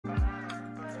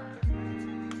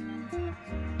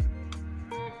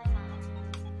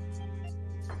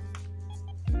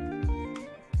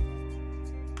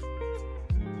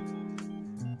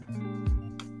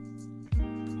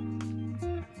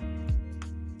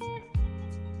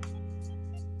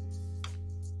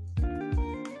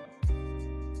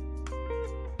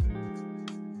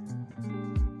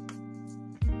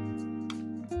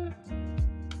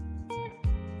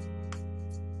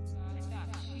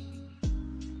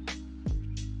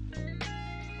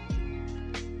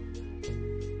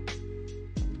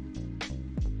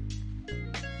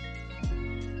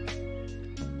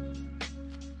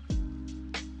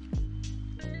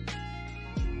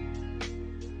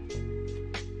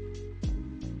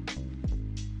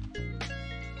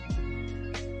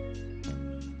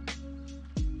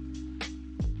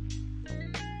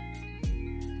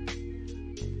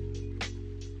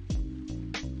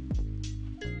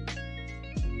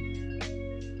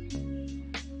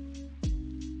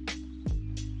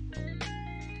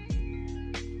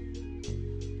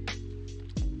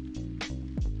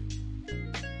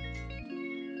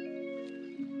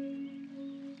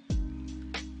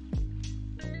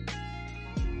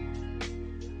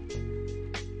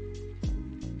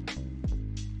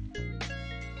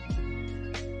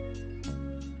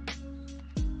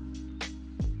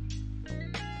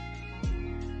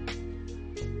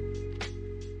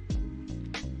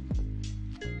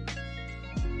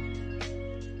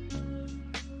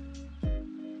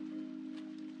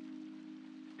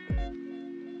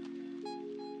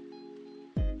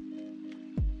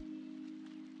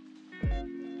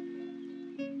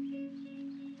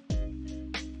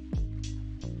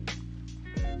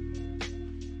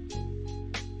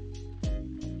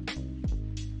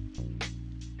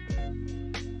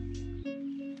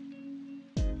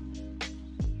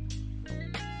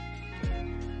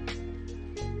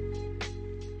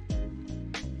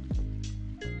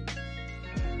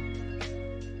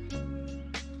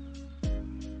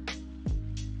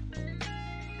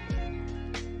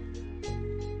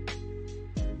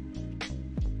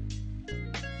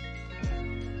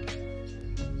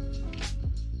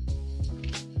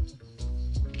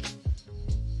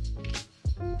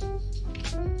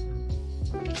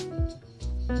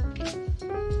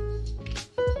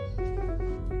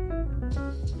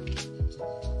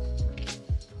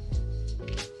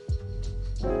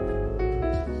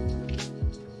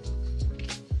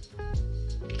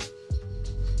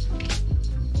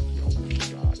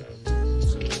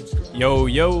Yo,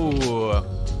 yo.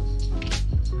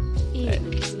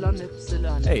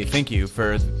 Hey, thank you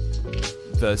for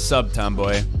the sub,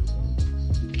 Tomboy.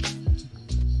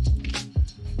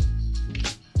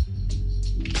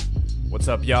 What's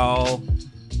up, y'all?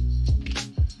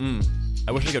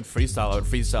 I wish I could freestyle. I would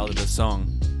freestyle to this song.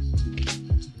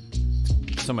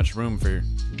 So much room for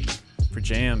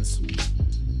jams.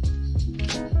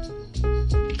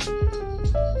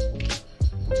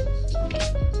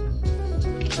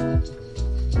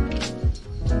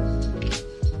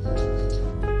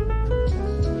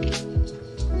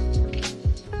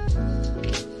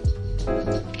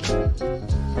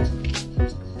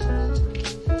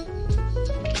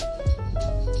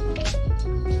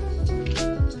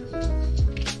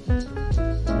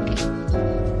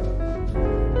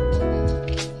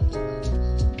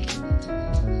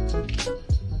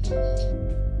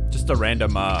 Just a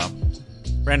random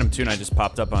tune I just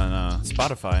popped up on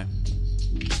Spotify.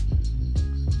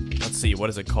 Let's see, what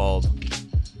is it called?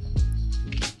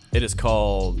 It is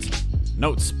called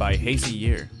Notes by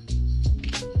Haywyre.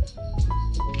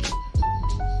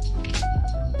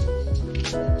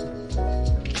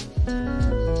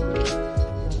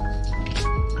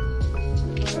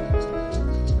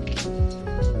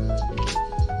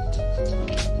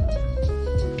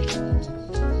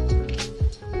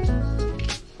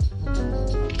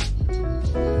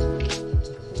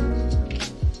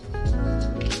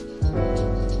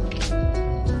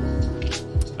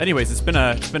 Anyways, it's been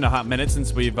a hot minute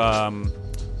since we've been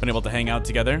able to hang out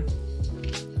together.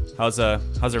 How's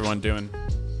everyone doing?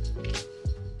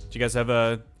 Did you guys have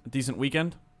a decent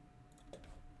weekend?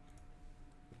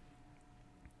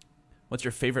 What's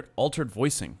your favorite altered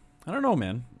voicing? I don't know,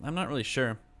 man. I'm not really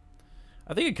sure.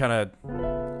 I think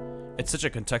it's such a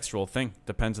contextual thing.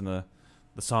 Depends on the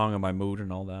song and my mood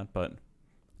and all that, but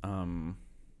yeah,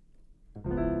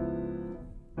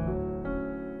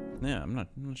 I'm not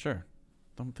sure.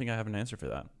 Don't think I have an answer for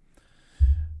that.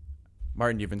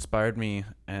 Martin, you've inspired me,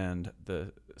 and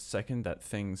the second that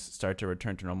things start to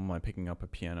return to normal, I'm picking up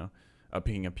piano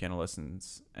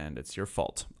lessons, and it's your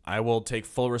fault. I will take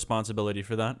full responsibility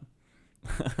for that.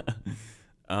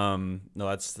 No,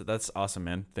 that's awesome,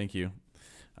 man. Thank you.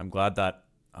 I'm glad that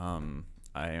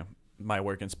my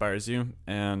work inspires you,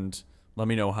 and let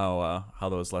me know how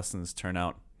those lessons turn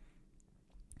out.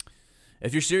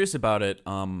 If you're serious about it,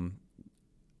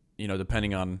 you know,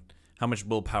 depending on how much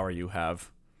willpower you have,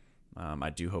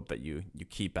 I do hope that you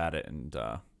keep at it and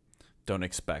don't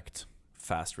expect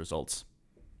fast results.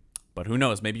 But who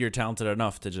knows? Maybe you're talented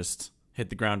enough to just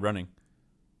hit the ground running.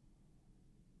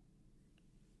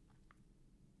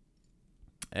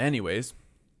 Anyways,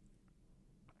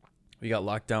 we got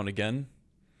locked down again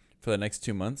for the next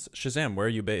 2 months. Shazam, where are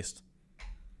you based?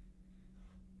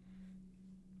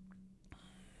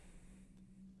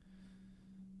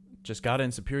 Just got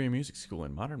in Superior Music School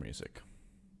in modern music.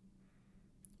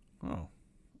 Oh.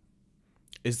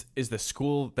 Is the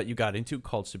school that you got into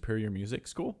called Superior Music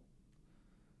School?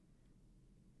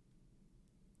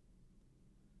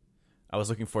 I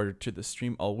was looking forward to the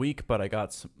stream all week, but I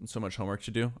got so much homework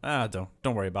to do.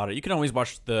 Don't worry about it. You can always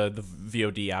watch the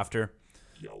VOD after.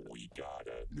 Yo, we got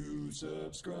a new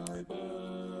subscriber.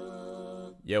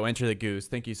 Yo, enter the goose.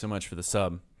 Thank you so much for the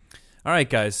sub. All right,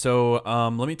 guys. So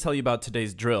let me tell you about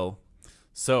today's drill.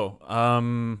 So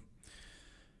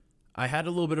I had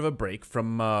a little bit of a break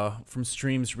from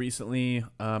streams recently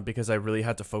because I really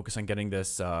had to focus on getting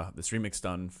this remix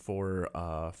done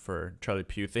for Charlie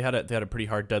Puth. They had a pretty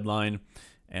hard deadline,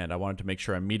 and I wanted to make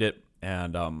sure I meet it.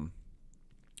 And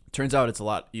turns out it's a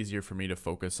lot easier for me to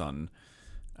focus on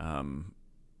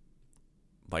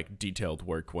like detailed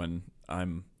work when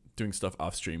I'm doing stuff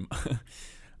off stream.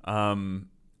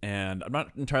 And I'm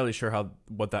not entirely sure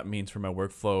what that means for my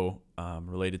workflow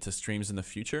related to streams in the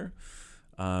future.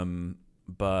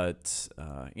 But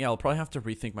yeah, I'll probably have to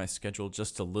rethink my schedule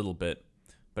just a little bit.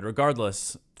 But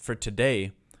regardless, for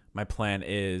today, my plan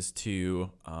is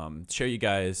to share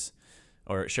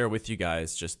with you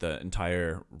guys just the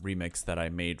entire remix that I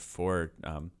made for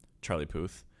Charlie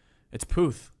Puth. It's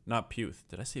Puth, not Puth.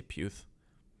 Did I say Puth?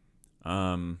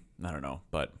 I don't know,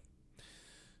 but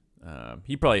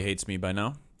he probably hates me by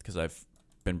now, because I've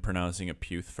been pronouncing it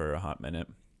Puth for a hot minute.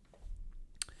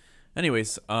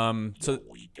 Anyways, so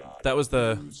that was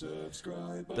that's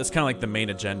kind of like the main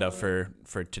agenda for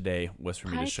today, was for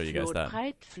me to show you guys that.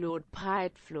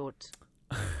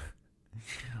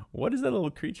 What is that little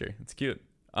creature? It's cute.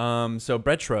 So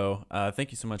Bretro,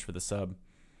 thank you so much for the sub.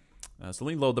 So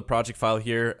let me load the project file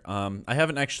here. I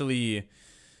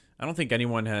don't think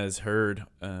anyone has heard,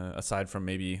 aside from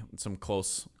maybe some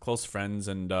close friends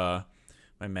and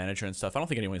my manager and stuff. I don't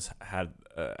think anyone's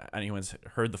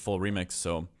heard the full remix,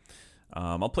 so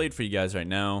I'll play it for you guys right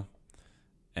now.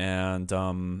 And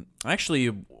actually,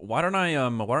 why don't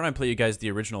I play you guys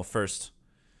the original first,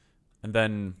 and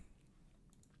then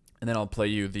I'll play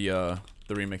you the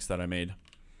remix that I made.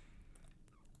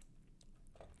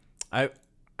 I've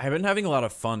been having a lot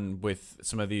of fun with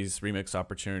some of these remix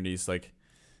opportunities. Like,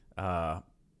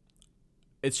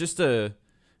 it's just for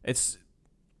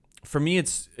me,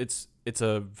 it's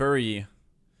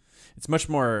much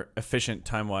more efficient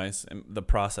time-wise in the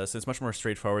process. It's much more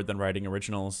straightforward than writing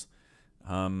originals,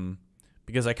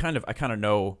 because I kind of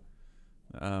know,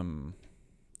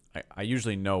 I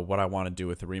usually know what I want to do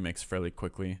with the remix fairly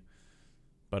quickly.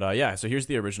 But yeah, so here's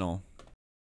the original.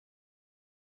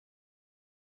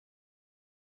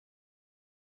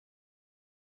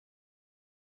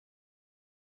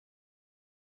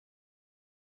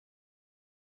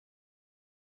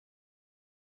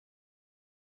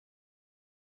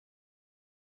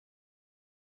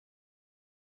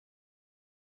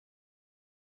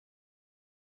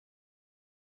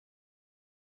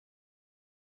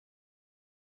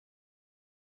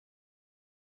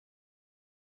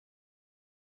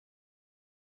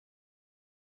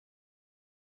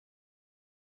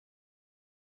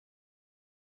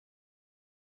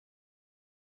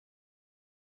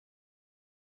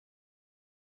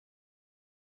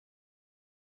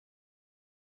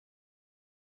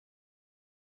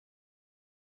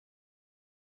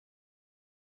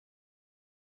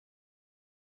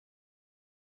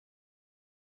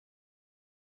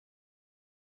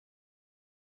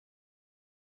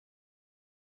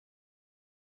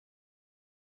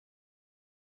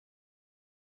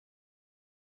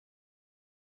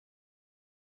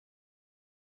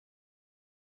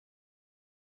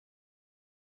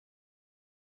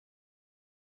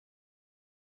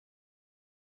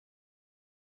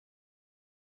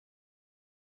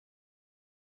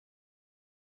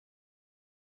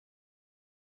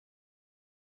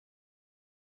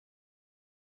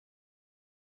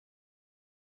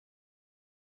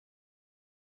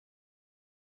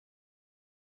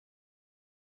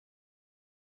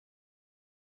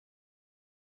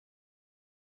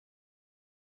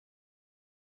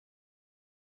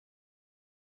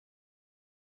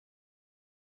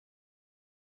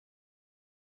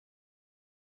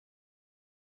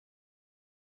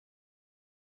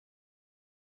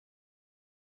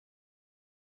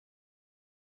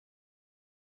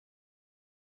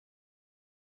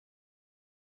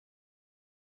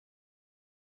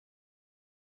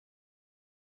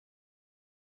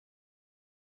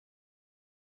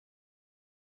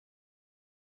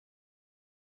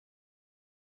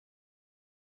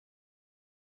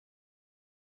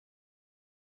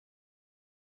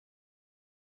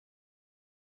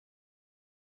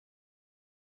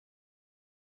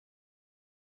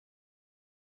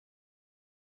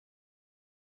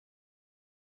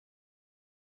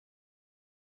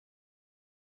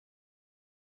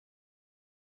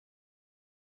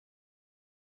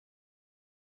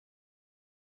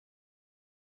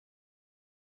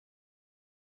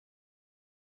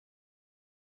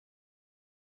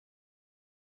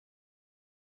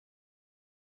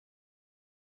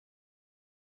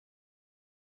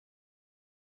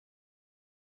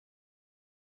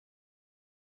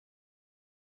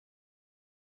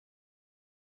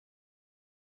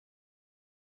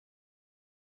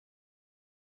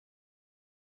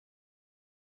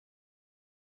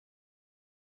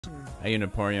 A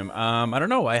Uniporium. I don't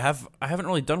know. I haven't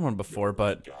really done one before,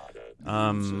 but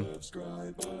I'm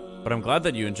glad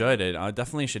that you enjoyed it. I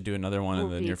definitely should do another one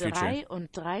in the near future.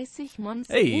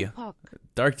 Hey,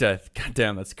 Dark Death.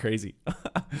 Goddamn, that's crazy.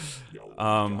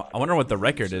 I wonder what the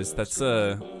record is. That's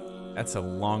a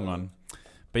long one.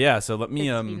 But yeah, so let me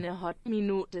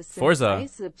Forza.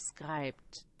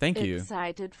 Thank you.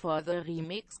 Excited for the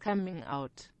remix coming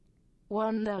out.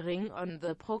 Wondering on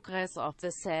the progress of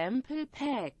the sample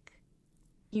pack.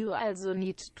 You also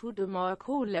need to do more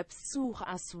collabs such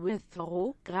as with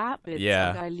Ro, Grabitz,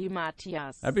 yeah. or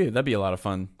Galimatias. That'd be a lot of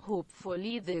fun.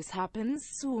 Hopefully this happens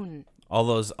soon. All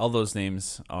those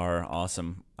names are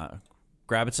awesome.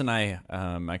 Grabitz and I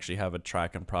actually have a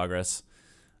track in progress,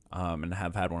 and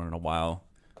have had one in a while.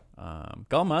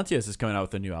 Galimatias is coming out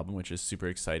with a new album, which is super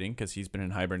exciting because he's been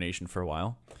in hibernation for a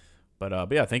while. But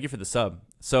yeah, thank you for the sub.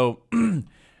 So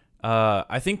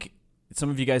I think some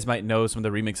of you guys might know some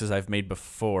of the remixes I've made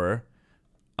before.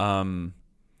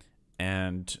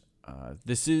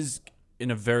 This is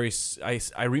in a very... I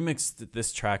remixed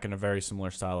this track in a very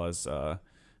similar style as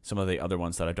some of the other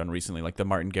ones that I've done recently, like the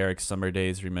Martin Garrix Summer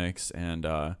Days remix and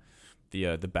the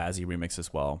Bazzi remix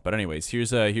as well. But anyways,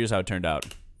 here's how it turned out.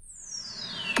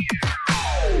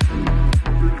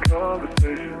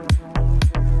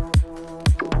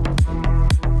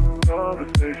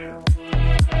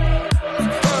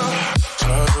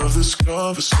 Tired of this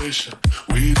conversation.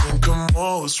 We think I'm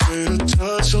always ready to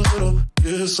touch a little,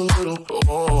 kiss a little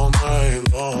all night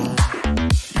long.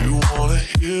 You wanna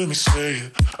hear me say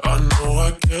it? I know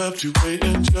I kept you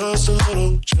waiting just a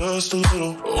little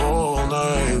all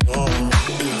night long.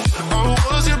 If I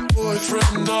was your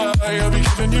boyfriend, I'd be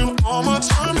giving you all my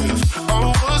time. If I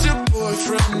was your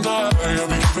boyfriend, I'd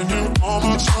be giving you all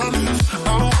my time. If I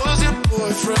was your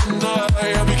boyfriend,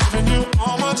 I'd be giving you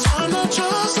all my time. Not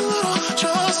just a little,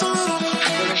 just a little.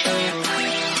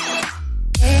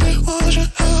 Baby, would you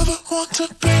ever want to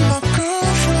be my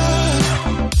girlfriend?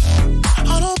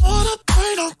 I don't wanna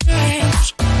play no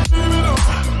games.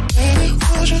 Baby,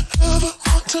 would you ever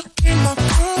want to be my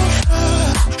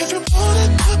girlfriend? If you want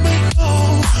it, let me know.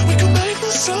 We can make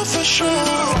this up for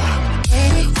sure.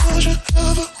 Baby, would you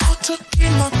ever want to be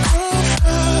my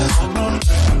girlfriend?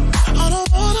 I don't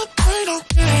wanna play no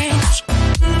games.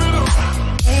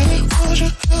 Baby, would you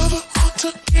ever want to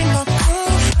be my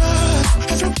girlfriend?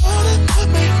 If you want it, let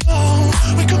me know.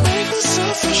 We can make this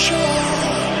up for sure.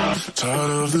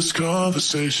 Tired of this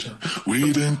conversation.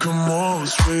 We think I'm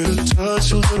always ready to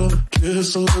touch a little,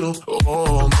 kiss a little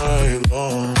all night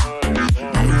long.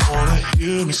 You wanna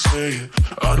hear me say it?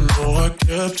 I know I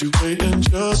kept you waiting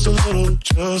just a little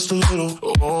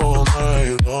all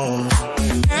night long.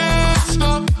 Can't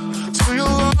stop till you're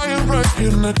lying right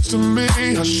here next to me.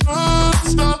 I should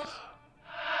stop.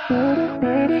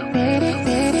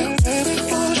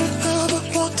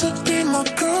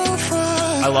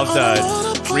 I love the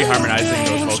reharmonizing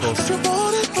those vocals.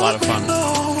 It's a lot of fun.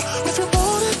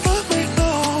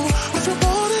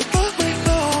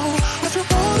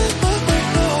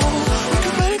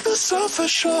 For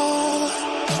sure.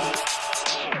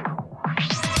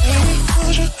 Baby,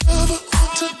 would you ever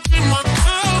want to be my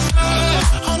girlfriend?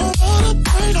 I don't wanna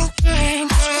play no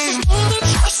games. This is more than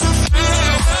just a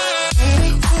friend. Baby,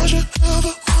 would you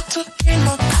ever want to be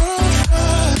my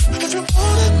girlfriend? If you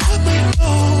want it, let me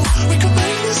know. We can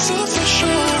make this up for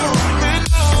sure. Me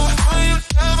know how you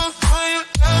ever, how you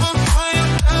ever, how you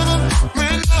ever. Me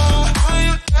know how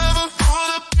you ever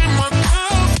wanna be my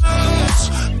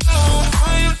girlfriend. Know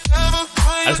how you ever.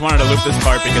 I just wanted to loop this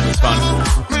part because it's fun.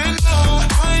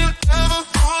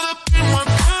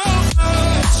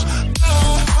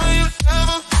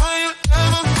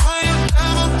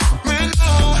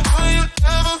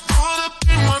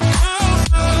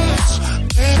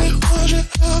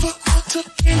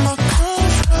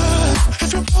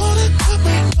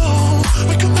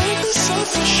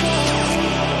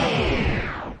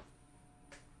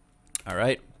 All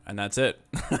right, and that's it.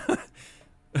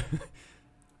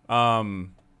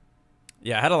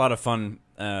 Yeah, I had a lot of fun.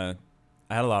 I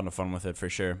had a lot of fun with it for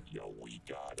sure.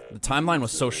 The timeline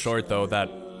was so short though that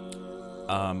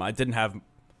I didn't have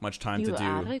much time to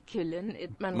do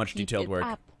much detailed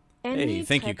work. Hey,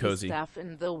 thank you, Cozy. Stuff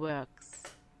in the works.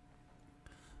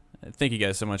 Thank you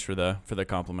guys so much for the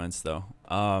compliments though.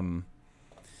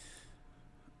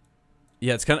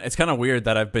 Yeah, it's kind of weird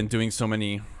that I've been doing so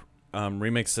many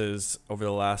remixes over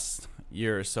the last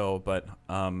year or so, but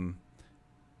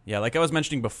yeah, like I was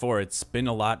mentioning before, it's been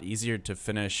a lot easier to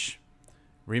finish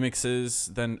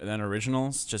remixes than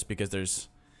originals, just because there's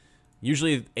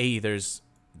usually there's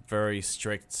very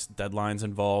strict deadlines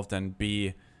involved, and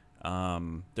B,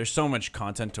 there's so much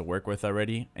content to work with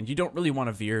already, and you don't really want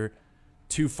to veer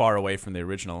too far away from the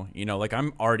original. You know, like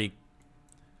I'm already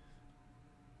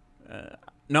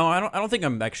no, I don't think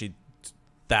I'm actually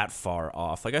that far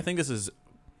off. Like I think this is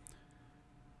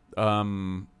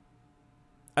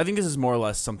more or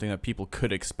less something that people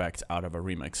could expect out of a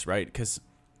remix, right? Because,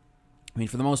 I mean,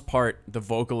 for the most part, the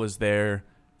vocal is there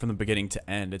from the beginning to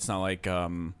end. It's not like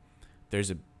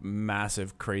there's a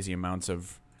massive, crazy amounts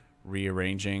of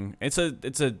rearranging. It's a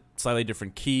slightly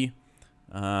different key.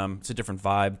 It's a different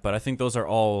vibe, but I think those are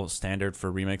all standard for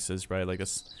remixes, right? Like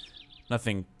it's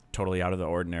nothing totally out of the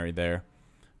ordinary there.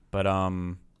 But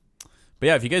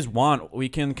yeah, if you guys want, we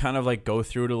can kind of like go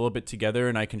through it a little bit together,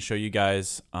 and I can show you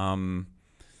guys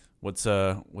what's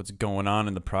going on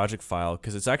in the project file,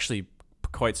 because it's actually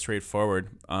quite straightforward.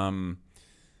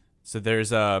 So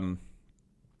there's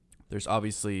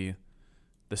obviously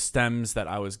the stems that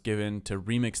I was given to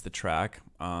remix the track.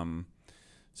 So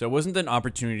it wasn't an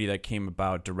opportunity that came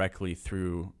about directly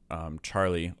through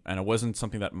Charlie, and it wasn't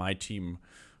something that my team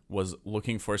was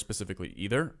looking for specifically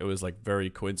either. It was like very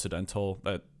coincidental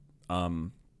that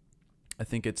I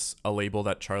think it's a label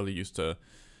that Charlie used to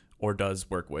or does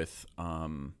work with.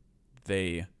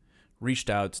 They reached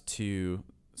out to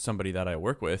somebody that I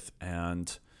work with,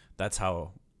 and that's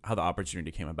how the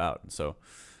opportunity came about. So,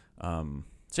 so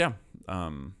yeah,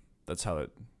 that's how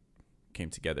it came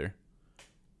together.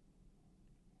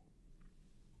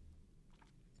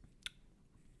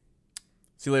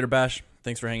 See you later, Bash.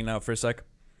 Thanks for hanging out for a sec.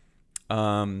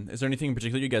 Is there anything in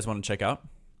particular you guys want to check out?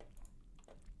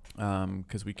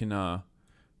 Because we can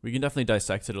definitely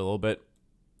dissect it a little bit.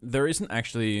 There isn't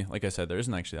actually, like I said, there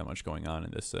isn't actually that much going on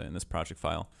in this project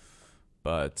file,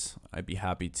 but I'd be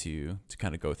happy to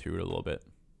kind of go through it a little bit.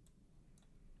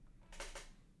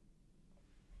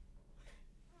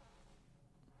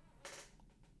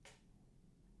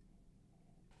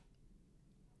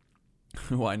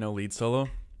 Why no lead solo?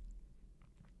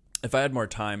 If I had more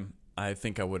time, I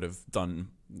think I would have done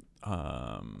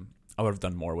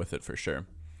more with it for sure.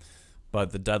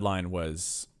 But the deadline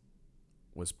was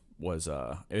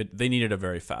they needed a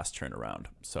very fast turnaround,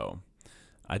 so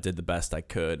I did the best I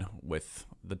could with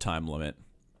the time limit.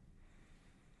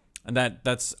 And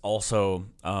that's also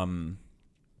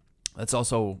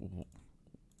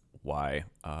why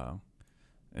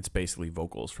it's basically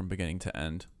vocals from beginning to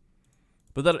end.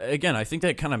 But that, again, I think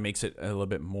that kind of makes it a little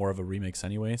bit more of a remix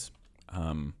anyways.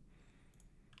 I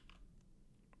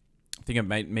think it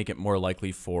might make it more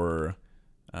likely for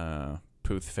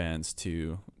Puth fans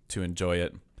to enjoy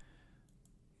it.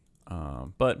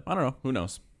 But I don't know. Who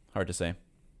knows? Hard to say.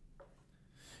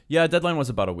 Yeah, deadline was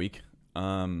about a week.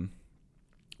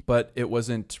 But it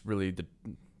wasn't really the...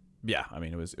 Yeah, I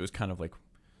mean, it was kind of like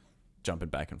jumping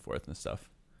back and forth and stuff.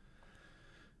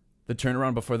 The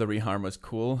turnaround before the reharm was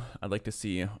cool. I'd like to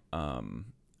see how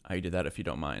you did that if you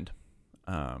don't mind.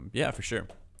 Yeah, for sure.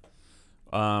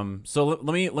 So let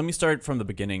me start from the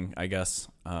beginning, I guess.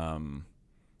 Yeah,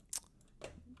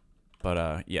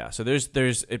 so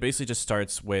there's it basically just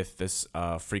starts with this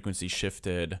frequency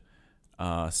shifted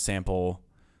sample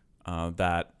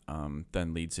that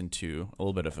then leads into a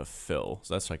little bit of a fill.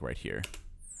 So that's like right here.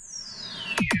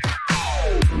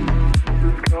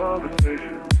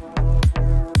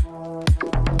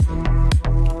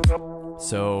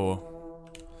 So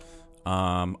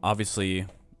obviously,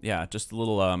 yeah, just a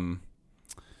little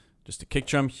just a kick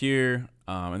drum here,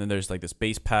 and then there's like this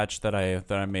bass patch that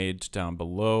I made down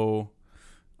below,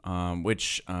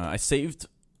 which I saved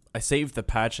the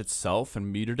patch itself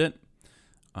and muted it,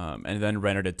 and then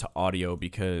rendered it to audio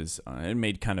because it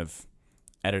made kind of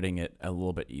editing it a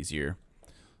little bit easier.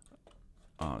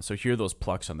 So here are those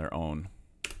plucks on their own.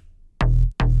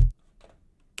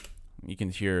 You can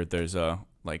hear there's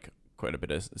like quite a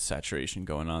bit of saturation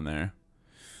going on there,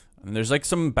 and there's like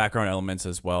some background elements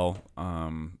as well,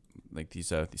 like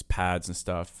these pads and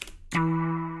stuff.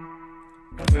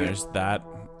 There's that,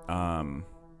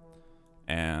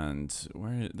 and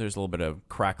there's a little bit of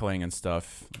crackling and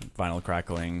stuff, vinyl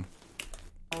crackling.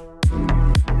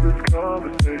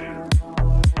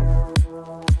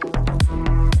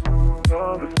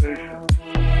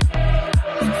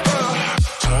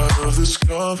 This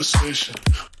conversation.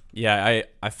 Yeah,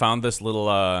 I found this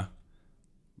little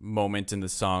moment in the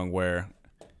song where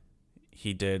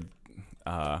he did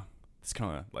this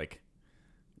kind of like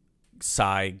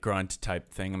sigh grunt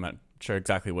type thing. I'm not sure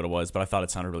exactly what it was, but I thought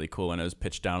it sounded really cool and it was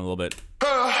pitched down a little bit.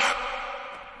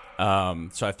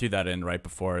 So I threw that in right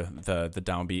before the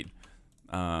downbeat.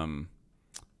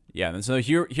 Yeah, and so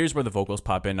here's where the vocals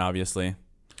pop in, obviously,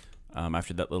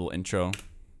 after that little intro.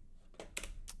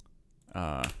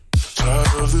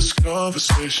 Tired of this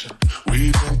conversation.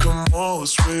 We can come all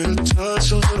this way to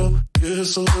touch a little,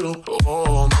 kiss a little,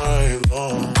 all night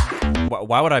long.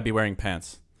 Why would I be wearing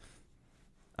pants?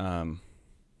 I've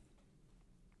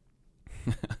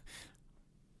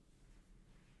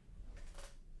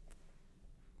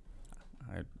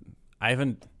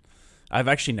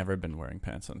actually never been wearing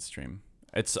pants on stream.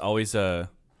 It's always a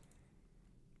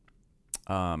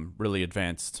really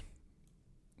advanced.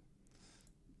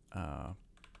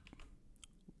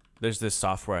 There's this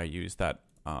software I use that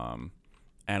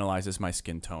analyzes my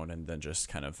skin tone and then just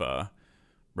kind of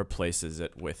replaces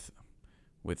it with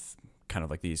kind of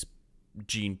like these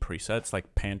jean presets,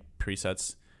 like pant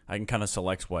presets. I can kind of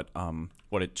select what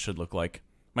it should look like.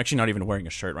 I'm actually not even wearing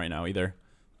a shirt right now either.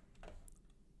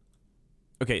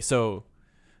 Okay, so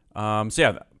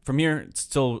yeah, from here it's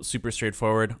still super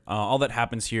straightforward. All that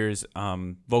happens here is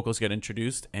vocals get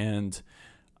introduced and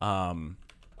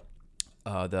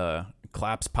the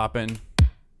claps pop in.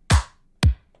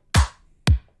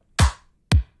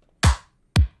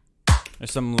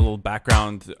 There's some little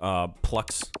background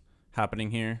plucks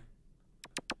happening here.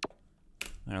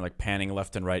 They're like panning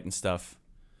left and right and stuff.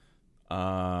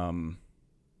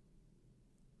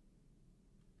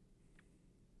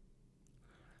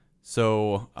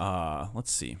 So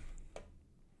let's see.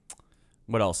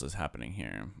 what else is happening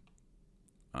here?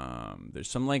 There's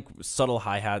some like subtle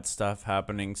hi-hat stuff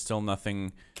happening. Still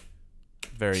nothing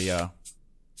very obvious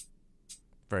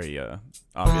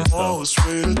though.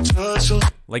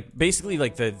 Like basically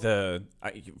like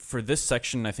for this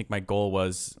section, I think my goal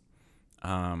was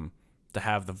to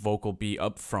have the vocal be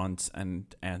up front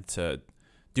and to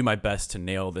do my best to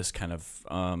nail this kind of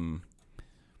like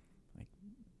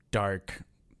dark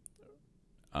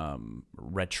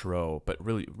retro but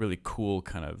really cool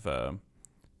kind of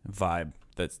vibe.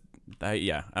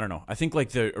 Yeah, I don't know. I think like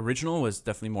the original was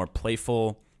definitely more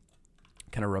playful,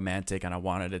 kind of romantic, and I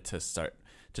wanted it to start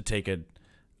to take a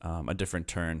different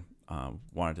turn.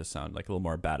 Wanted to sound like a little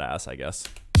more badass, I guess.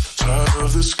 Tired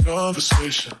of this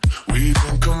conversation. We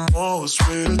think I'm always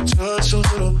ready to touch a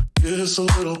little, kiss a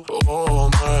little all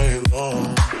night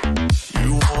long.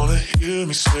 You wanna hear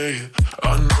me say it?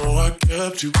 I know I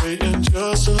kept you waiting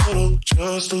just a little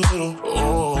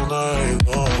all night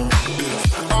long.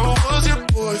 If I was your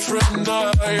boyfriend,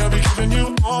 I'd be giving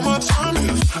you all my time.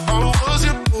 If I was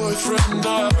your boyfriend,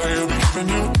 I'd be giving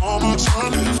you all my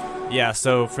time. Yeah,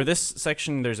 so for this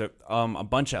section, there's a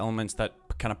bunch of elements that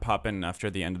kind of pop in after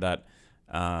the end of that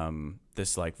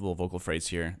this like little vocal phrase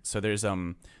here. So there's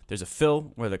a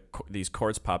fill where these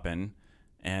chords pop in,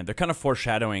 and they're kind of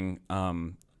foreshadowing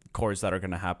chords that are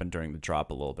going to happen during the drop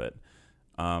a little bit.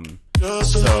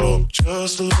 Just a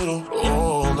little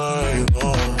all night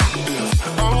long.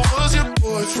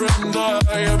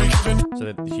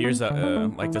 So here's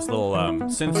like this little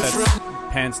synth that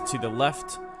pans to the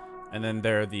left. And then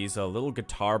there are these little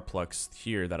guitar plucks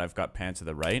here that I've got panned to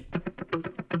the right.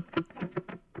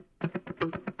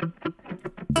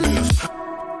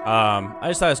 I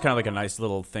just thought it was kind of like a nice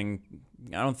little thing.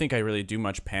 I don't think I really do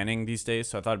much panning these days,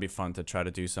 so I thought it'd be fun to try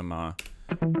to do some like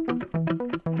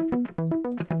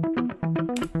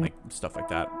stuff like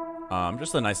that.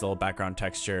 Just a nice little background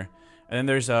texture. And then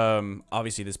there's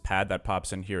obviously this pad that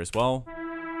pops in here as well.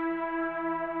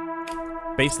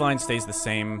 Baseline stays the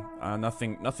same.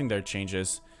 Nothing there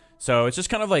changes. So it's just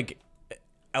kind of like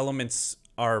elements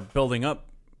are building up,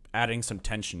 adding some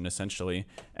tension essentially.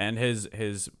 And his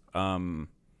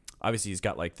obviously he's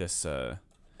got like this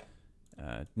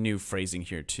new phrasing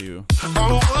here too.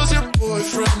 I was your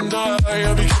boyfriend,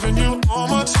 I'd be giving you all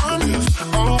my time.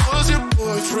 If I was your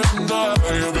boyfriend,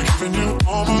 I'd be giving you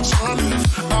all my time.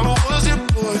 If I was your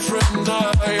boyfriend,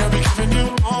 I'd be giving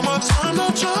you all my time. Now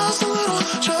just a little.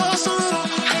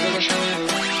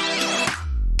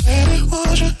 Baby,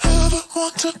 would you ever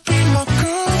want to be my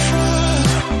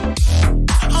girlfriend?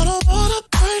 I don't wanna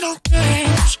play no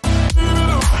games.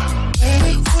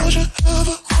 Baby, would you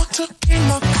ever want to be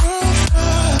my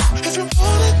girlfriend? If you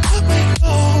want it, let me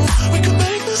know. We can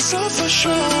make this up for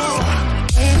sure.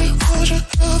 Baby, would you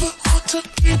ever want to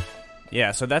be?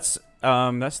 Yeah, so that's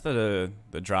the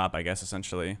drop, I guess,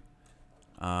 essentially.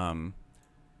 I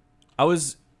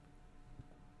was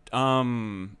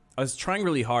trying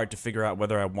really hard to figure out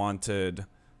whether I wanted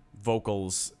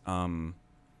vocals in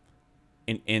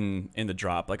the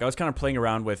drop. Like I was kind of playing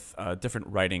around with different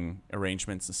writing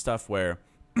arrangements and stuff where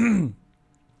you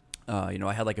know,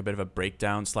 I had like a bit of a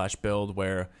breakdown / build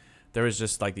where there was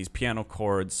just like these piano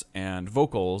chords and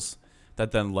vocals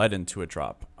that then led into a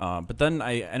drop. But then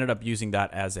I ended up using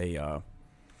that as a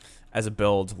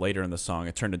build later in the song.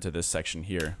 It turned into this section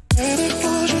here. Baby,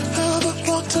 would you ever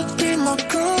want to be my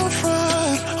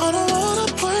girlfriend? I don't wanna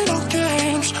play no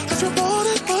games. If you want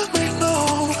it, let me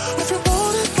know. If you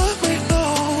want it, let me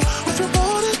know. If you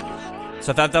want it.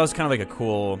 So I thought that was kind of like a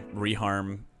cool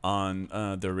reharm on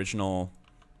the original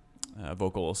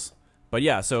vocals. But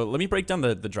yeah, so let me break down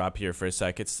the drop here for a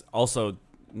sec. It's also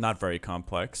not very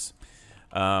complex.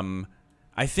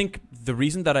 I think the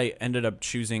reason that I ended up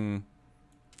choosing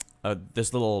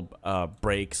this little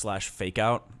break / fake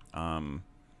out,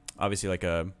 obviously like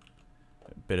a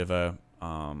bit of a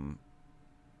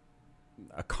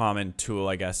common tool,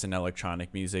 I guess, in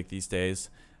electronic music these days.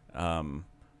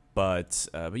 But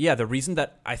yeah, the reason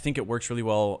that I think it works really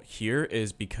well here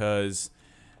is because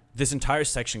this entire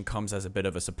section comes as a bit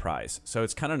of a surprise. So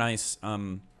it's kind of nice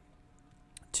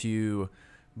to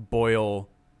boil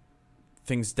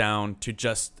things down to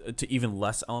even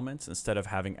less elements instead of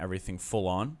having everything full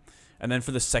on. And then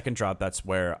for the second drop, that's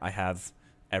where I have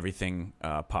everything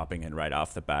popping in right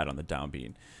off the bat on the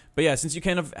downbeat. But yeah, since you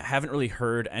kind of haven't really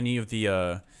heard any of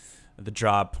the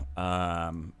drop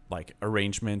like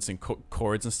arrangements and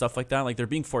chords and stuff like that, like they're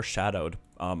being foreshadowed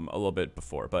a little bit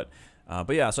before. But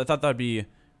yeah, so I thought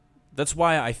that's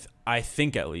why I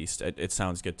think at least it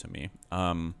sounds good to me.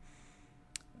 But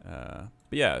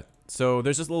yeah, so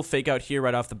there's this little fake out here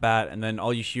right off the bat, and then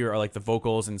all you hear are like the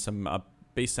vocals and some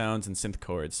bass sounds and synth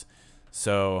chords.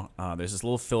 So there's this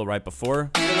little fill right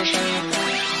before. Baby,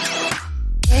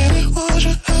 would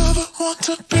you ever want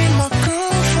to be my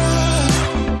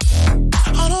girlfriend?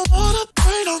 I don't wanna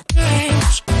play no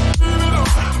games.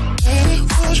 Baby,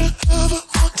 would you ever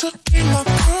want to be my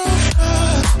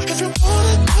girlfriend? If you want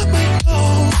it, let me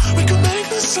know. We can make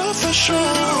this official.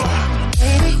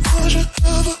 Baby, would you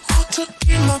ever want to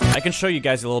be my I can show you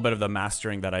guys a little bit of the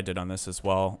mastering that I did on this as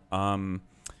well.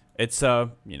 It's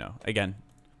you know, again,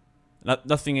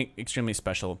 nothing extremely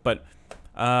special, but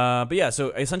yeah. So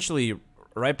essentially,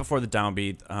 right before the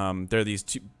downbeat, there are these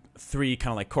three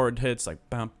kind of like chord hits, like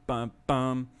bum bum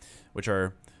bum, which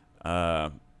are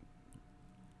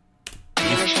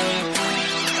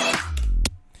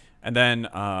and then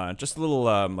just a little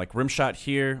like rim shot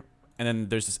here, and then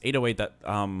there's this 808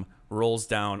 that rolls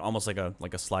down almost like a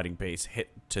sliding bass hit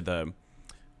to the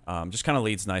just kind of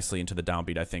leads nicely into the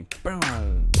downbeat, I think. Boom.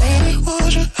 Baby,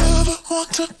 would you ever want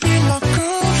to be my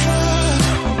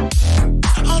girlfriend?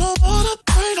 I don't wanna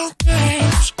play no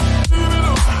games.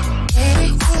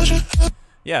 Baby, would you ever...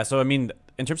 Yeah, so I mean,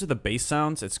 in terms of the bass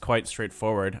sounds, it's quite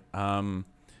straightforward. I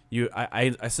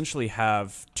essentially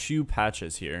have two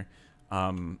patches here,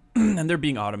 and they're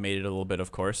being automated a little bit,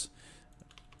 of course.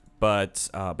 But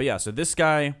yeah, so this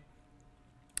guy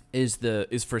is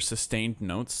for sustained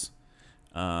notes.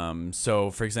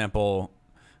 So for example,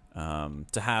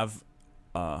 to have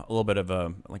a little bit of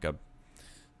a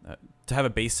to have a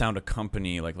bass sound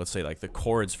accompany, like, let's say, like the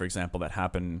chords, for example, that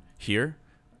happen here.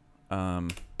 To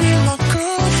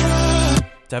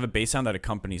have a bass sound that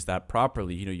accompanies that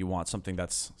properly, you know, you want something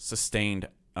that's sustained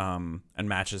and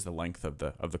matches the length of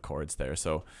the chords there.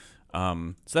 So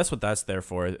so that's what that's there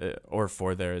for, or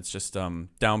for there. It's just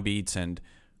downbeats and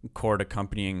chord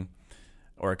accompanying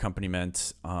or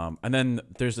accompaniment. And then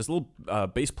there's this little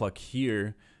bass pluck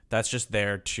here that's just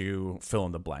there to fill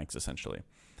in the blanks, essentially.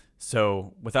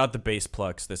 So without the bass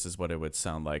plucks, this is what it would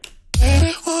sound like.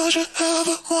 Baby, would you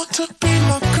ever want to be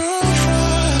my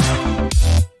girlfriend?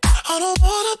 I don't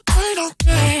wanna play no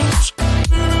games.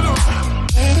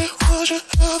 Baby, would you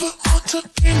ever want to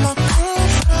be my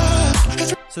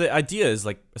girlfriend? So the idea is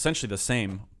like essentially the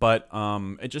same, but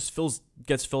it just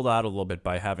gets filled out a little bit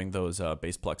by having those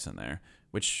bass plucks in there,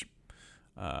 which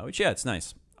yeah, it's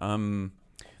nice. The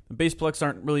bass plucks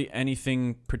aren't really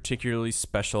anything particularly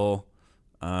special.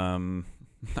 I've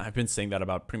been saying that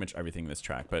about pretty much everything in this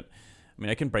track, but I mean,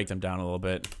 I can break them down a little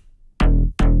bit.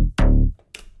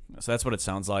 So that's what it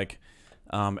sounds like.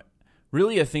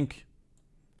 Really, I think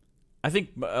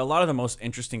a lot of the most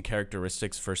interesting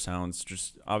characteristics for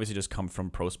sounds obviously just come from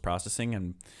post-processing,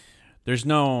 and there's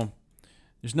no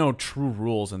true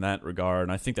rules in that regard,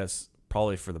 and I think that's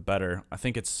probably for the better.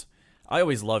 I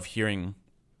always love hearing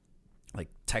like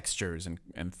textures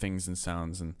and things and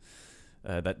sounds and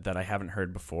that I haven't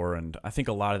heard before, and I think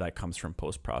a lot of that comes from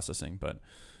post-processing. But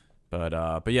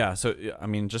yeah, so I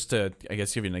mean, just to, I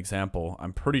guess, give you an example,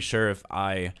 I'm pretty sure if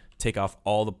I take off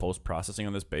all the post-processing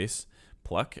on this bass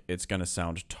pluck, it's gonna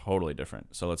sound totally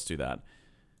different. So let's do that.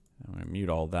 I'm gonna mute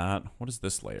all that. What is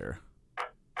this layer?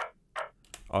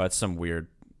 Oh, that's some weird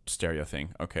stereo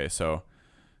thing. Okay, so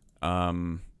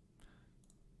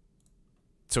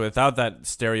without that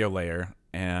stereo layer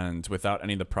and without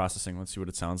any of the processing, let's see what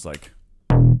it sounds like.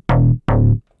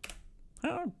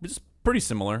 It's pretty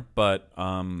similar, but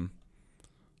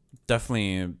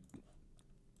definitely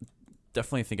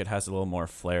think it has a little more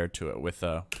flair to it with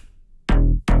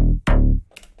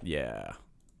yeah,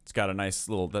 it's got a nice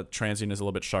little, that transient is a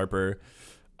little bit sharper,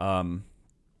 and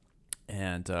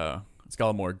it's got a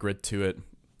little more grit to it.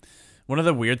 One of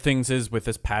the weird things is with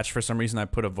this patch, for some reason I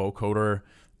put a vocoder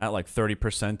at like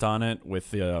 30% on it with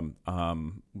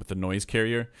the noise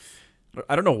carrier.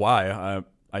 I don't know why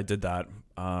I did that.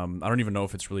 I don't even know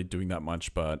if it's really doing that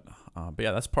much, but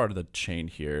yeah, that's part of the chain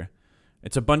here.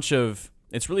 It's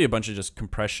really a bunch of just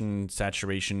compression,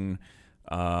 saturation,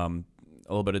 a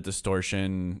little bit of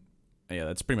distortion. Yeah,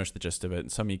 that's pretty much the gist of it.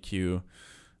 And some EQ.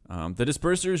 The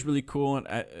disperser is really cool,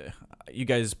 and you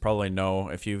guys probably know,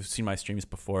 if you've seen my streams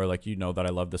before, like, you know that I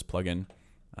love this plugin.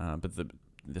 But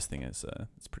this thing is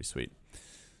it's pretty sweet.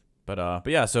 But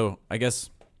yeah, so I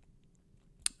guess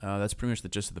that's pretty much the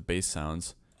gist of the bass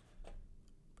sounds.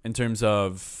 In terms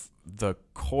of the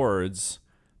chords,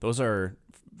 those are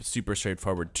super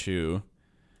straightforward too.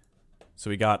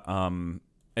 So we got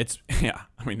it's yeah,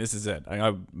 I mean, this is it.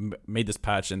 I made this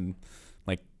patch in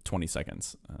like 20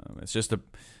 seconds. It's just a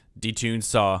detuned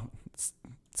saw,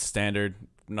 standard,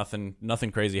 nothing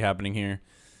crazy happening here.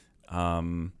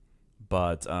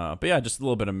 But yeah, just a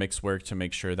little bit of mix work to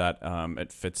make sure that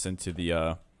it fits into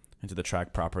the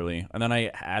track properly. And then I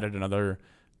added another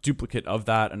duplicate of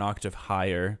that, an octave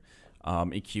higher,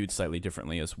 EQ'd slightly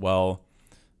differently as well.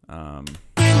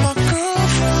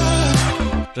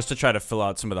 Just to try to fill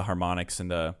out some of the harmonics in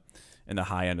the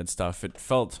high end and stuff. It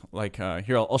felt like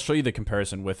here I'll show you the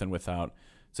comparison with and without.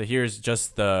 So here's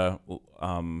just the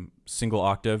single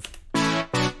octave,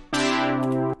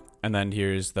 and then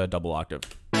here's the double octave.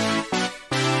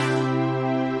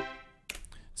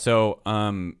 So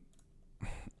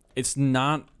it's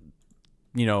not,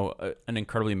 you know, an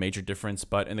incredibly major difference,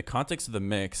 but in the context of the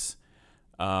mix,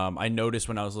 I noticed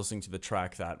when I was listening to the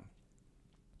track that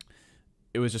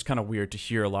it was just kind of weird to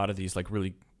hear a lot of these like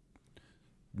really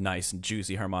nice and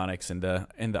juicy harmonics in the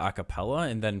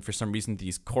acapella, and then for some reason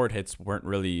these chord hits weren't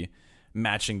really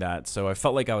matching that. So I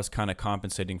felt like I was kind of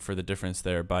compensating for the difference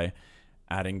there by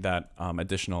adding that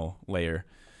additional layer.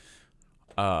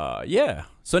 Yeah.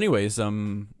 So anyways,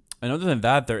 and other than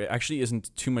that, there actually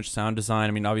isn't too much sound design.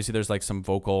 I mean, obviously there's like some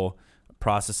vocal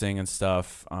processing and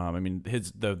stuff. I mean,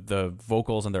 the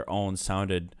vocals on their own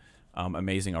sounded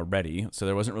amazing already, so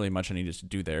there wasn't really much I needed to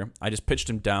do there. I just pitched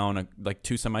him down like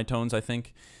 2 semitones, I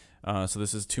think. So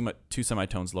this is two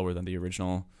semitones lower than the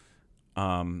original.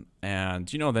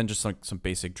 And you know, then just like some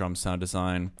basic drum sound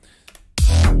design.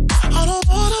 I don't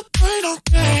wanna play no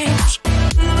games.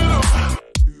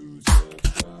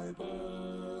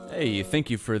 Hey, thank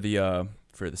you for the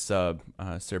sub,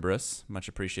 Cerberus. Much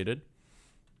appreciated.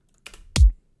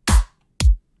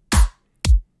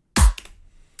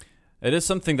 It is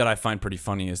something that I find pretty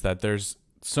funny, is that there's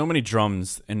so many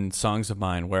drums in songs of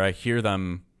mine where I hear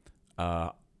them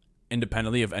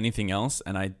independently of anything else,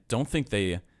 and I don't think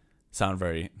they sound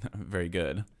very, very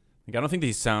good. Like, I don't think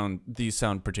these sound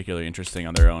particularly interesting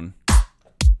on their own.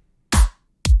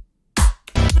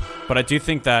 But I do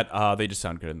think that they just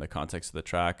sound good in the context of the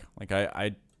track. Like,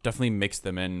 I definitely mixed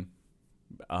them in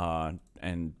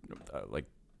and like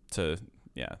to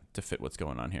fit what's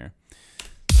going on here.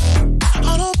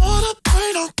 I don't wanna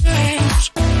play no games.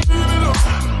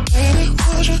 Baby,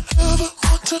 would you ever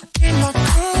want to be my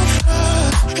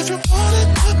girlfriend? If you want it,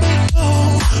 let me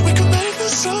know. We can make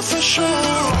this official.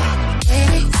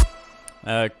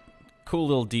 Cool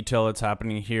little detail that's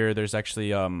happening here. There's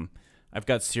actually I've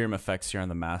got serum effects here on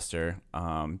the master.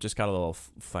 Just got a little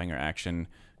flanger action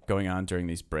going on during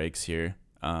these breaks here.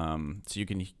 So you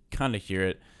can kind of hear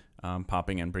it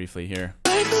popping in briefly here.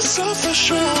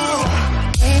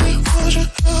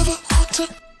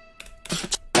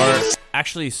 Or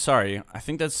actually, sorry, I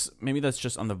think maybe that's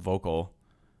just on the vocal,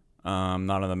 not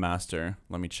on the master.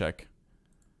 Let me check.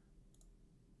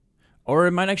 Or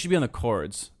it might actually be on the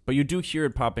chords, but you do hear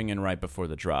it popping in right before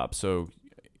the drop. So,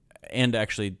 and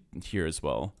actually here as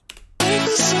well.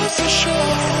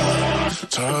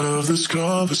 Tired of this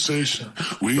conversation.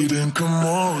 We didn't come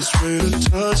all this way to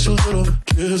touch a little,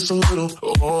 kiss a little,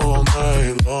 all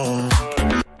night long.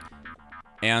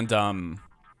 And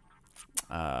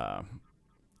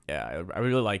yeah, I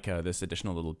really like this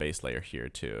additional little bass layer here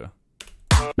too.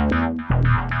 I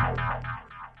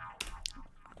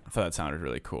thought that sounded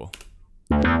really cool.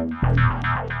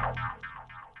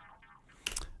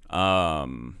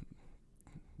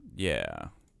 Yeah.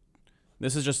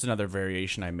 This is just another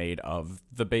variation I made of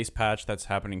the bass patch that's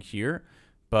happening here,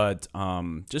 but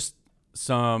just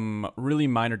some really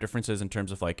minor differences in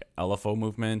terms of like LFO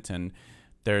movement, and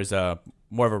there's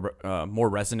more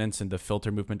resonance in the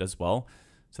filter movement as well.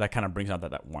 So that kind of brings out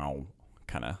that wow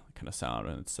kind of sound,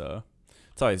 and it's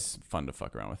always fun to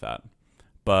fuck around with that.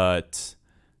 But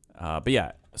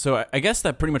yeah, so I guess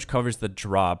that pretty much covers the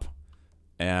drop,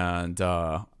 and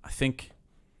I think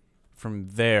from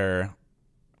there,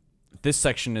 this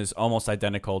section is almost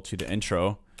identical to the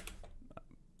intro,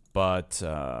 but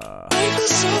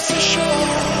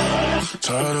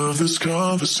tired of this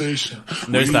conversation.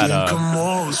 There's that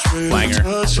flanger.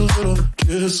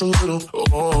 Kiss a little,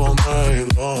 all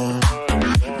night long.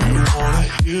 You wanna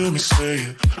hear me say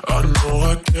it? I know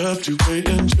I kept you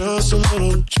waiting just a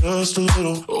little,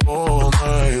 all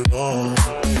night long.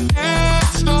 Can't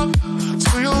stop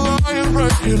till you're lying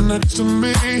right here next to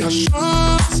me. I should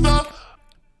stop.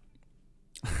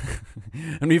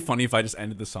 It'd be funny if I just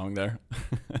ended the song there.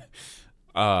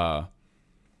 How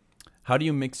do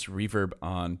you mix reverb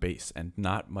on bass and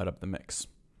not mud up the mix?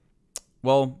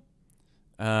 Well,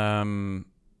 what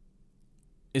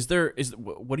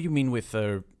do you mean with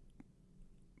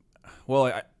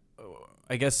well,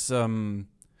 I guess do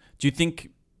you think,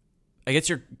 I guess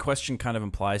your question kind of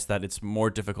implies that it's more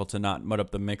difficult to not mud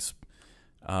up the mix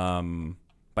by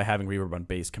having reverb on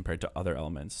bass compared to other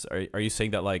elements. Are you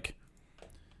saying that like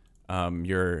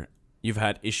you've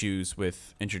had issues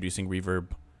with introducing reverb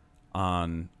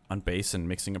on bass and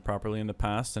mixing it properly in the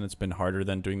past, and it's been harder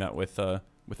than doing that with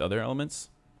other elements?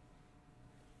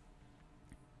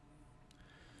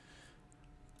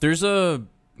 There's a,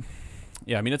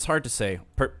 yeah, I mean, it's hard to say.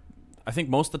 I think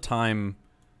most of the time,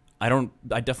 I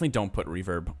definitely don't put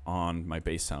reverb on my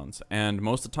bass sounds. And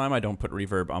most of the time, I don't put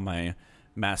reverb on my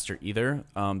master either.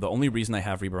 The only reason I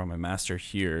have reverb on my master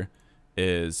here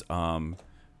is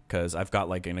because I've got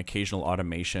like an occasional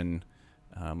automation.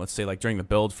 Let's say like during the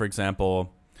build, for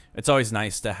example, it's always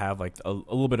nice to have like a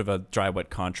little bit of a dry wet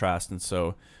contrast, and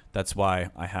so that's why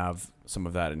I have some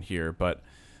of that in here. But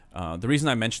the reason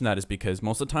I mention that is because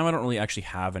most of the time I don't really actually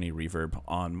have any reverb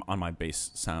on my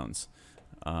bass sounds.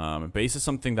 Bass is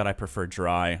something that I prefer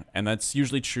dry, and that's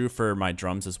usually true for my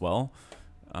drums as well.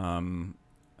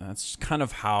 That's kind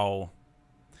of how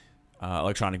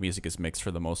electronic music is mixed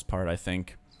for the most part, I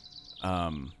think.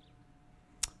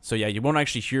 So yeah, you won't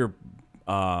actually hear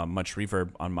much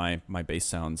reverb on my bass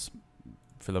sounds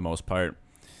for the most part.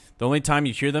 The only time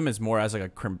you hear them is more as like a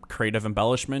creative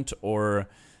embellishment or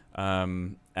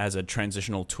as a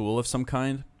transitional tool of some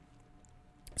kind.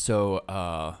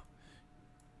 So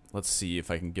let's see if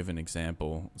I can give an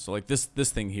example. So like this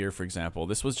thing here, for example,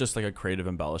 this was just like a creative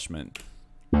embellishment.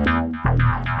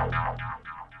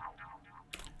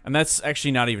 And that's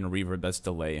actually not even reverb, that's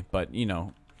delay. But, you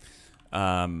know,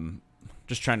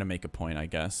 just trying to make a point, I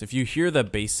guess. If you hear the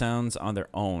bass sounds on their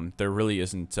own, there really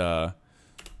isn't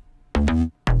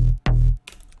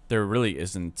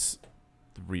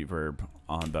reverb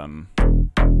on them.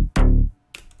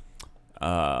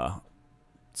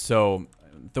 So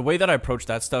the way that I approach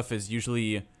that stuff is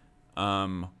usually,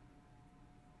 yeah,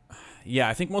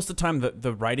 I think most of the time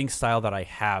the writing style that I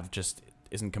have just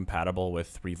isn't compatible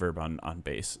with reverb on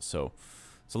bass. So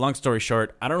long story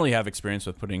short, I don't really have experience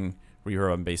with putting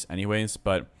reverb on bass anyways,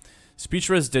 but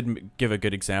SpeechRes did give a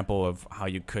good example of how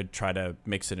you could try to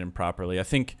mix it in properly. I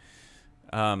think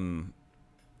having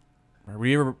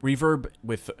reverb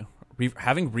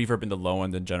in the low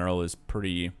end in general is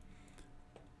pretty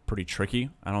tricky.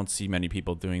 I don't see many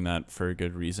people doing that for a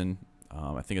good reason.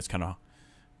 I think it's kind of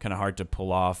hard to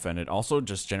pull off, and it also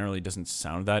just generally doesn't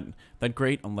sound that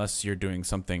great unless you're doing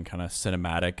something kind of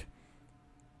cinematic.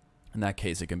 In that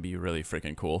case, it can be really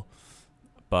freaking cool.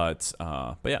 But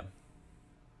yeah.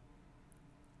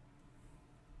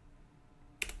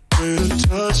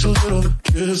 Touch a little,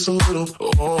 kiss a little,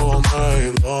 all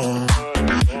night long.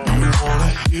 You wanna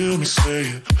hear me say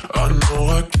it? I know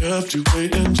I kept you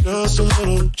waiting just a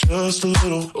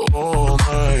little, all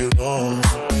night long.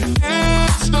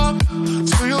 Can't stop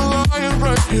till you're lying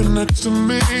right here next to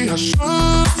me. I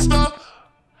should stop.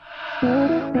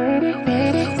 Would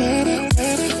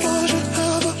you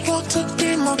ever want to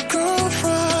be my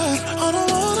girlfriend? I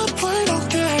don't wanna play no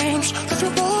games. If you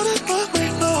want it, let me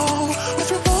know.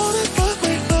 If you want it, let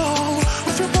me know.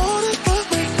 If you want it, let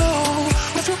me know.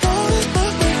 If you want it,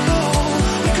 let me know.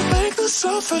 We can make this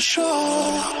up for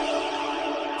sure.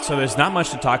 So there's not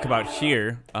much to talk about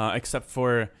here, except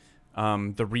for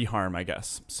the reharm, I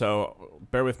guess. So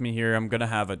bear with me here. I'm gonna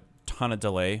have a ton of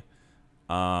delay.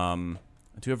 I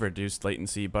do have reduced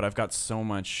latency, but I've got so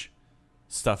much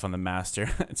stuff on the master.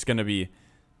 It's gonna be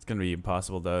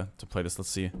impossible to play this. Let's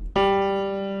see.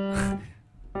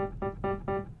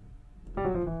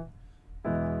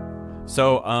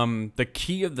 So the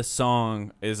key of the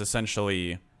song is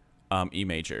essentially E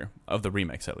major, of the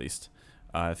remix at least.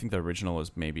 I think the original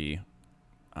is maybe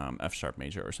F sharp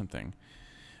major or something.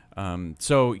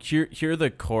 So here are the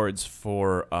chords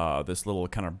for this little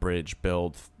kind of bridge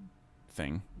build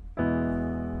thing.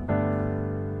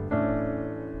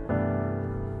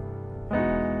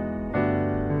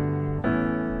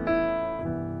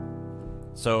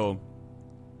 So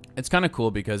it's kind of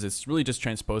cool because it's really just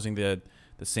transposing the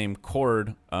same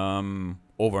chord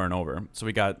over and over. So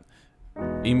we got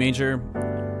E major,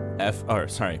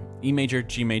 E major,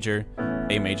 G major,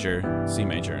 A major, C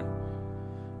major.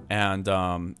 And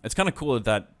it's kind of cool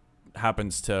that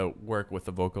happens to work with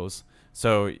the vocals.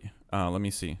 So let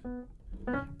me see.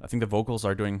 I think the vocals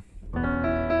are doing...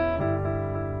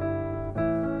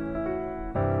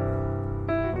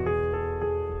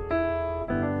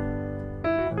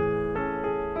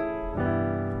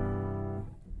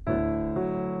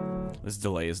 This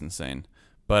delay is insane.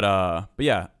 But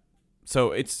yeah.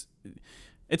 So it's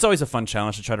always a fun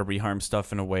challenge to try to reharm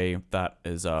stuff in a way that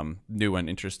is new and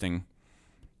interesting.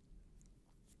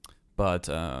 But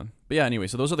yeah, anyway,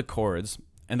 so those are the chords.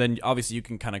 And then obviously you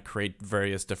can kind of create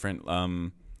various different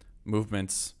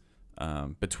movements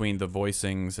between the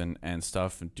voicings and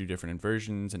stuff, and do different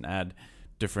inversions and add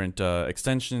different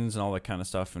extensions and all that kind of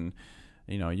stuff. And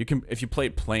you know, you can, if you play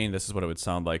it plain, this is what it would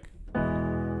sound like.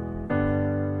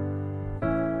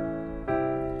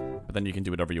 But then you can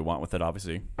do whatever you want with it,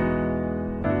 obviously.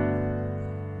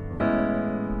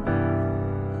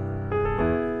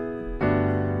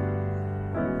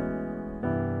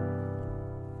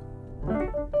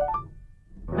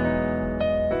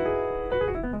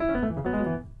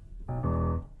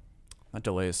 That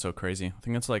delay is so crazy. I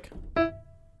think it's like,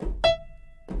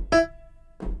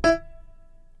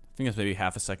 maybe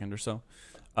half a second or so.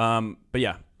 But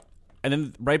yeah. And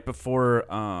then right before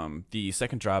the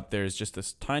second drop, there's just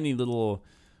this tiny little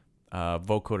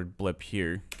vocoded blip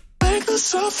here. Make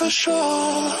this official.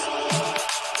 Baby,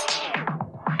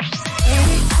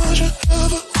 would you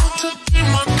ever want to be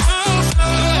my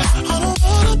girlfriend? I don't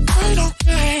wanna play no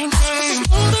games, 'cause it's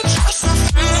more than just a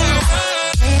friend.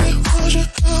 Baby, would you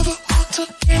ever want to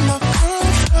be my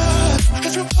girlfriend?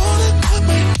 If you want it, let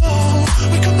me know.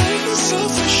 We can make this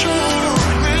official.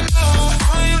 Let me know.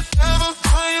 Are you ever,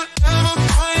 are you ever,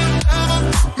 are you ever?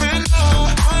 Let me know.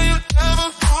 Are you ever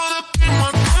wanna be my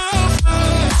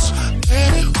girlfriend?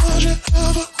 Baby, would you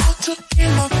ever want to be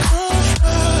my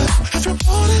girlfriend? If you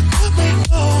want it, let me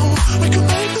know. We can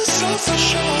make this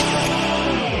official.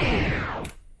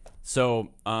 So,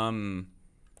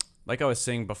 like I was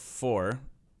saying before,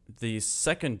 the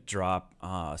second drop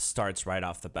starts right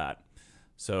off the bat.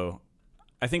 So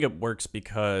I think it works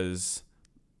because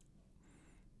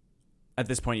at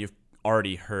this point you've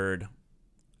already heard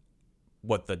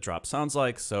what the drop sounds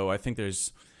like. So I think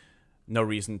there's no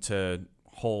reason to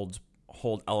hold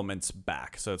elements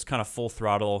back. So it's kind of full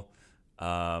throttle.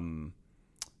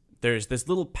 There's this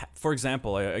little, for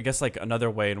example, I guess like another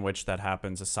way in which that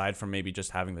happens, aside from maybe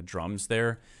just having the drums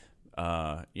there,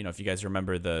 you know, if you guys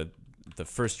remember the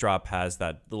first drop has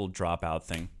that little dropout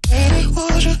thing. Baby,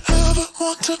 would you ever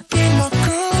want to be my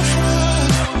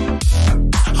girlfriend?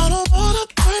 I don't wanna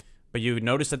play. But you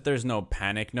notice that there's no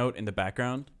panic note in the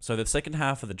background. So the second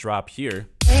half of the drop here.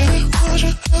 Baby, would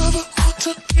you ever want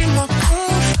to be my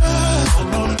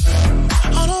girlfriend?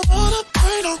 I don't wanna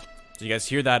play no. So you guys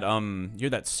hear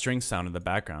that string sound in the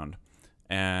background,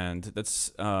 and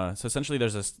that's so essentially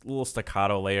there's this little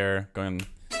staccato layer going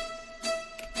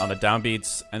on the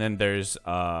downbeats, and then there's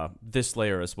this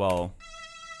layer as well.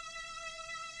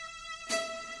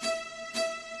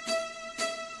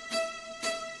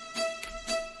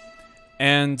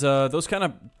 And those kind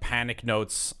of panic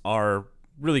notes are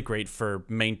really great for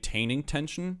maintaining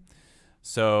tension.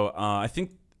 So I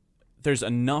think there's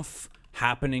enough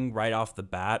happening right off the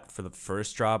bat for the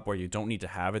first drop where you don't need to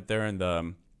have it there in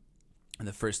the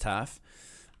first half.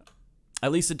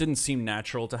 At least it didn't seem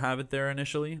natural to have it there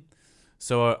initially.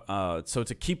 So so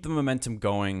to keep the momentum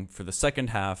going for the second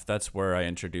half, that's where I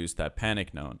introduced that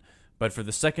panic note. But for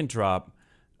the second drop,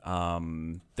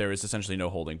 there is essentially no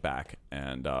holding back.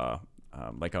 And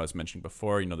like I was mentioning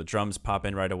before, you know, the drums pop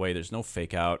in right away. There's no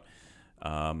fake out.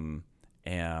 And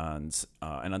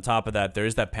on top of that, there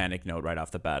is that panic note right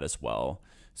off the bat as well.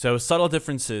 So subtle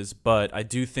differences, but I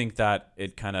do think that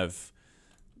it kind of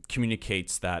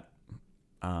communicates that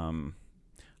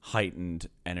heightened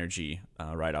energy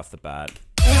right off the bat.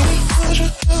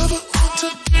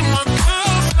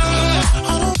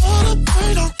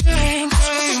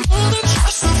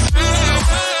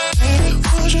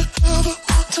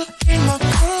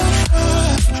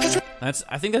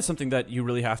 I think that's something that you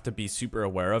really have to be super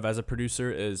aware of as a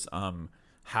producer is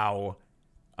how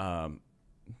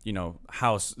you know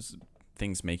how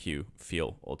things make you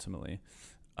feel ultimately.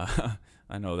 I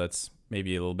know that's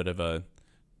maybe a little bit of a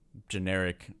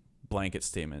generic blanket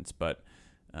statement, but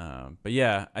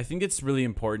yeah, I think it's really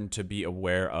important to be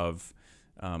aware of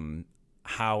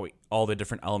how all the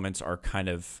different elements are kind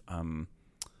of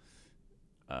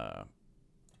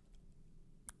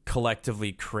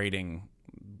collectively creating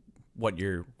what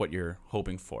you're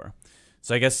hoping for.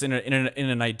 So I guess in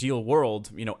an ideal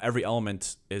world, you know, every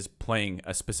element is playing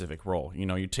a specific role. You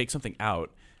know, you take something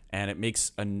out and it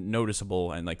makes a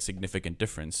noticeable and like significant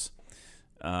difference.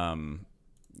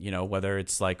 You know, whether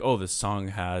it's like, oh, this song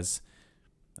has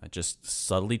just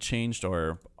subtly changed,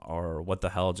 or what the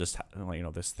hell, just, you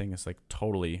know, this thing is like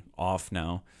totally off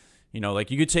now. You know, like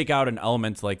you could take out an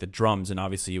element like the drums and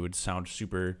obviously it would sound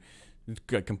super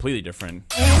completely different.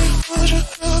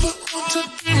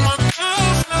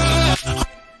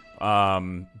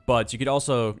 But you could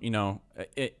also, you know,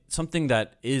 something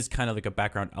that is kind of like a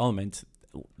background element,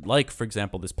 like for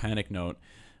example this panic note,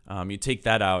 you take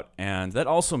that out and that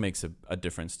also makes a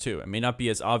difference too. It may not be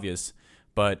as obvious,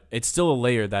 but it's still a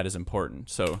layer that is important.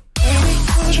 So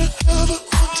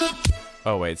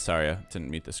oh wait, sorry, I didn't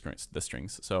meet the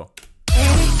strings. So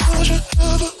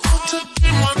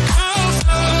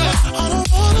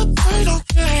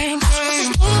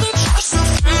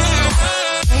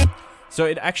so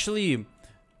it actually,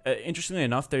 interestingly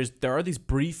enough, there are these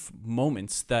brief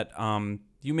moments that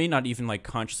you may not even like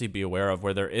consciously be aware of,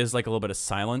 where there is like a little bit of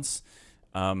silence,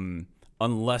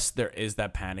 unless there is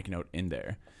that panic note in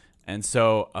there, and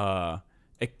so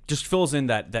it just fills in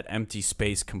that empty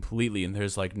space completely, and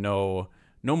there's like no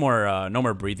no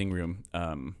more breathing room.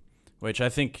 Which I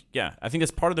think, yeah, I think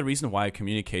that's part of the reason why it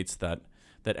communicates that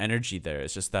energy there.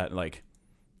 It's just that like,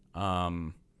 I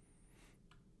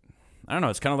don't know.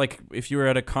 It's kind of like if you were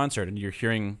at a concert and you're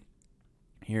hearing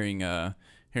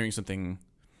something,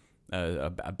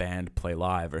 a band play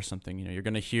live or something. You know, you're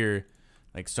gonna hear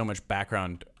like so much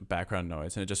background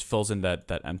noise, and it just fills in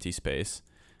that empty space.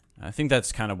 I think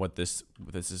that's kind of what this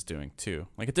is doing too.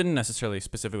 Like it didn't necessarily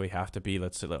specifically have to be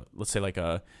let's say like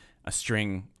a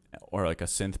string or like a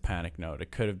synth panic note.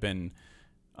 It could have been,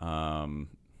 I mean,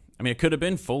 it could have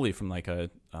been fully from like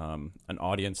an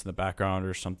audience in the background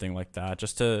or something like that.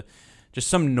 Just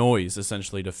some noise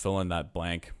essentially to fill in that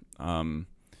blank, and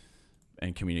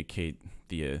communicate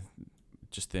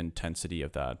just the intensity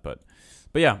of that. But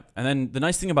yeah, and then the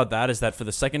nice thing about that is that for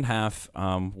the second half,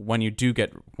 when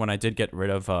I did get rid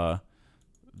of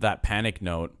that panic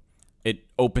note, it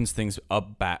opens things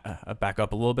up back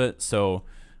up a little bit. So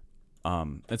so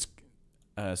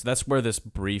that's where this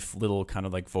brief little kind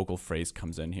of like vocal phrase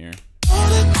comes in here. We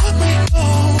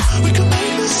can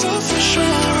make this official.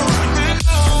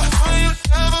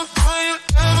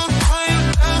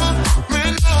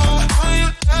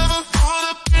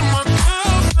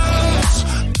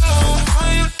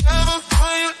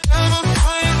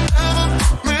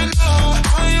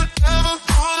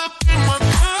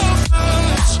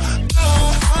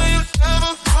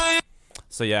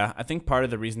 So yeah, I think part of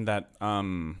the reason that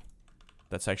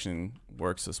that section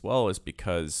works as well is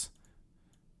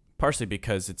partially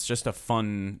because it's just a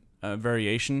fun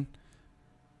variation.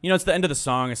 You know, it's the end of the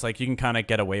song. It's like you can kind of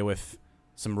get away with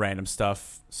some random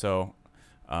stuff. So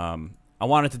I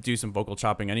wanted to do some vocal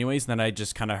chopping anyways. And then I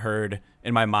just kind of heard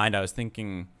in my mind, I was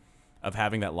thinking of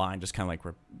having that line just kind of like,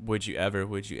 would you ever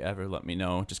let me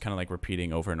know? Just kind of like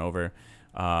repeating over and over.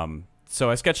 So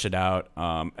I sketched it out.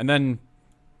 And then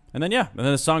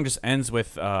the song just ends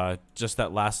with just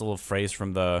that last little phrase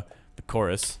from the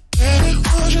chorus. Baby,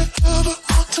 would you ever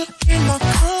want to be my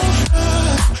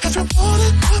girlfriend? If you want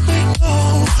it, let me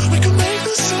know. We can make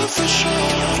this official.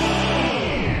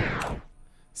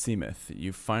 Seamith,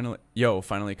 you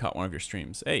finally caught one of your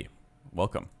streams. Hey,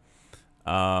 welcome.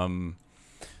 So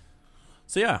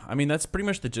yeah, I mean that's pretty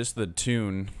much the gist of the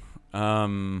tune.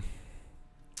 Let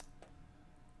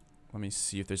me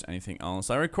see if there's anything else.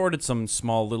 I recorded some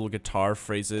small little guitar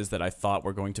phrases that I thought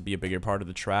were going to be a bigger part of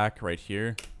the track right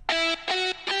here.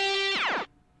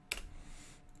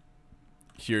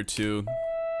 Here too.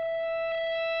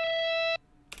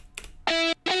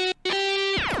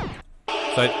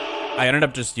 But I ended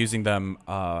up just using them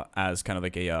as kind of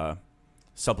like a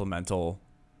supplemental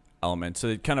element. So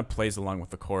it kind of plays along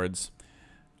with the chords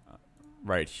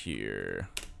right here.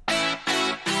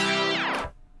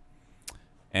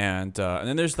 And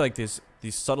then there's like these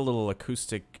subtle little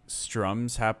acoustic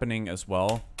strums happening as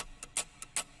well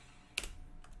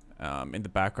in the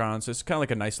background. So it's kind of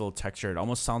like a nice little texture. It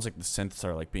almost sounds like the synths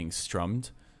are like being strummed.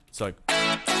 So like,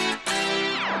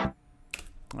 I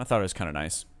thought it was kind of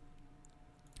nice.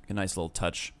 A nice little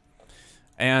touch.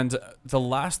 And the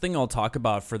last thing I'll talk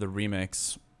about for the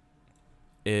remix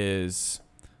is,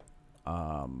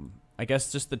 I guess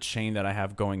just the chain that I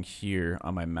have going here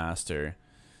on my master.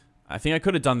 I think I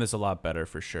could have done this a lot better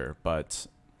for sure, but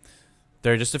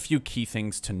there are just a few key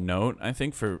things to note, I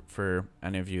think, for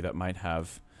any of you that might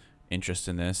have interest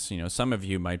in this. You know, some of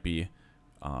you might be,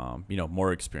 you know,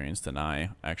 more experienced than I,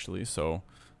 actually. So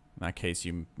in that case,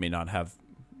 you may not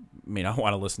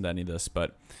want to listen to any of this,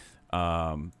 but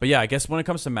yeah, I guess when it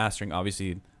comes to mastering,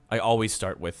 obviously, I always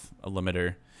start with a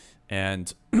limiter,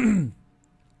 and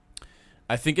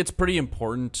I think it's pretty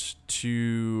important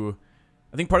to...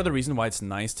 I think part of the reason why it's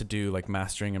nice to do like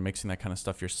mastering and mixing that kind of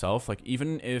stuff yourself, like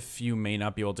even if you may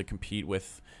not be able to compete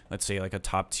with, let's say, like a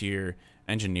top tier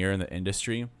engineer in the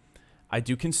industry, I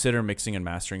do consider mixing and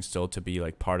mastering still to be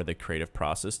like part of the creative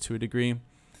process to a degree.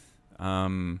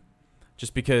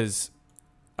 Just because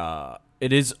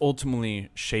it is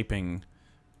ultimately shaping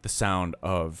the sound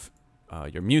of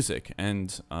your music,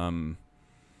 and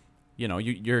you know,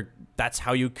 that's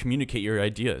how you communicate your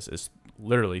ideas, is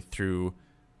literally through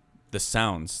the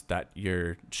sounds that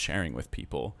you're sharing with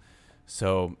people.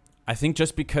 So I think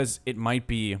just because it might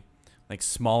be like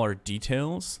smaller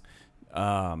details,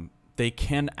 they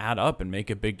can add up and make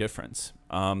a big difference.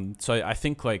 So I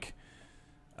think like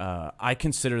I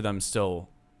consider them still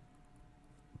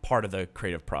part of the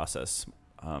creative process.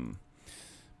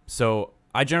 So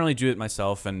I generally do it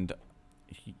myself, and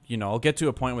you know, I'll get to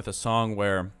a point with a song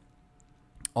where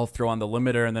I'll throw on the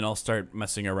limiter, and then I'll start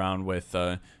messing around with,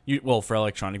 well, for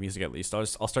electronic music at least, I'll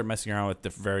start messing around with the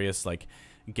various like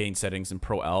gain settings in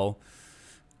Pro L.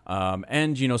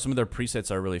 And, you know, some of their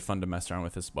presets are really fun to mess around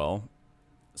with as well.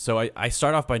 So I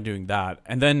start off by doing that.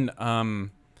 And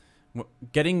then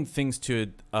getting things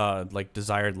to like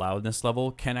desired loudness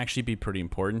level can actually be pretty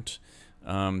important.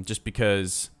 Just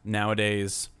because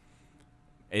nowadays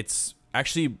it's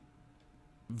actually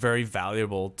very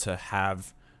valuable to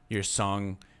have your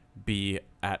song be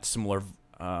at similar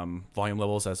volume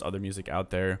levels as other music out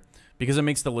there, because it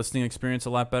makes the listening experience a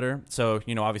lot better. So,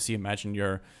 you know, obviously imagine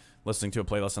you're listening to a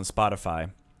playlist on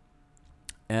Spotify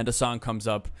and a song comes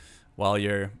up while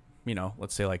you're, you know,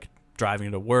 let's say like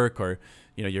driving to work, or,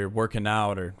 you know, you're working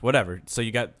out or whatever. So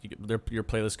you got your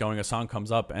playlist going, a song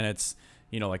comes up and it's,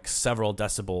 you know, like several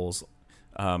decibels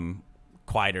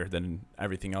quieter than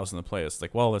everything else in the playlist.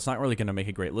 Like, well, it's not really going to make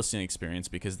a great listening experience,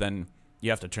 because then you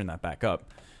have to turn that back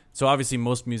up. So obviously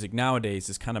most music nowadays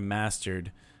is kind of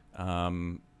mastered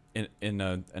in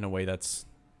a way that's,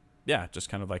 yeah, just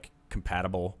kind of like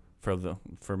compatible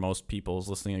for most people's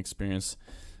listening experience.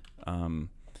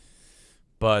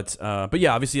 But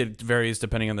yeah, obviously it varies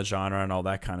depending on the genre and all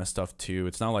that kind of stuff too.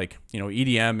 It's not like, you know,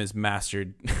 EDM is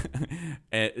mastered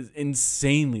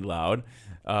insanely loud,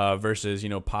 versus, you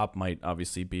know, pop might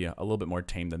obviously be a little bit more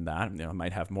tame than that. You know, it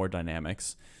might have more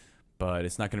dynamics, but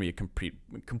it's not going to be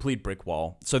a complete brick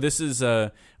wall. So this is I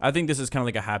think this is kind of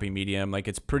like a happy medium. Like,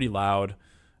 it's pretty loud.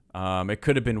 It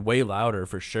could have been way louder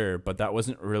for sure, but that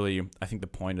wasn't really, I think, the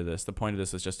point of this. The point of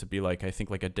this is just to be like, I think,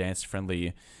 like a dance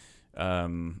friendly,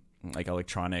 like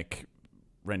electronic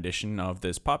rendition of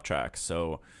this pop track.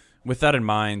 So with that in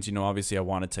mind, you know, obviously I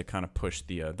wanted to kind of push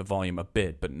the volume a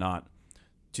bit, but not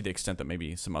to the extent that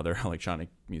maybe some other electronic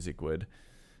music would.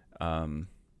 Luckily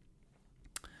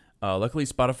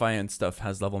Spotify and stuff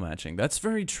has level matching. That's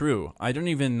very true. I don't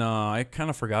even, I kind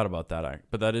of forgot about that,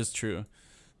 but that is true.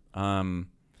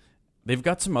 They've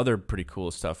got some other pretty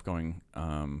cool stuff going,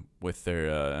 with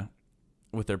their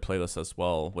playlist as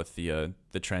well, with the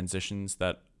transitions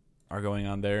that are going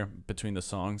on there between the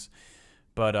songs.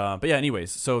 But yeah,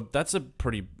 anyways, so that's a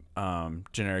pretty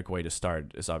generic way to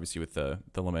start, is obviously with the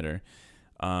limiter.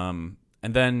 And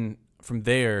then from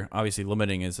there, obviously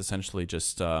limiting is essentially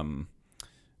just a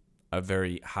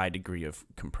very high degree of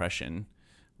compression.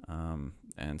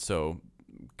 And so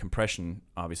compression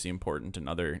obviously important in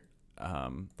other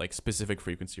like specific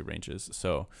frequency ranges.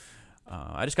 So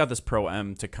I just got this Pro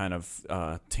M to kind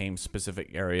of tame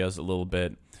specific areas a little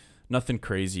bit. Nothing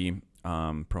crazy,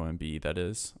 Pro MB that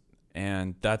is.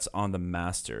 And that's on the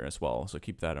master as well, so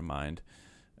keep that in mind.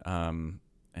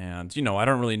 And, you know, I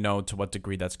don't really know to what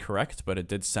degree that's correct, but it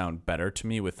did sound better to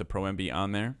me with the Pro MB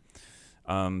on there.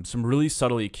 Some really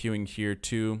subtle EQing here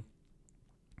too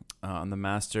on the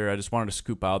master. I just wanted to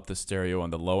scoop out the stereo on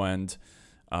the low end.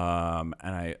 And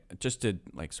I just did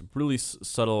like some really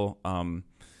subtle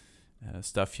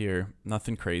stuff here.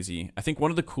 Nothing crazy. I think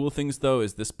one of the cool things though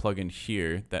is this plugin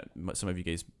here that some of you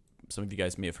guys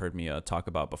may have heard me talk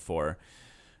about before.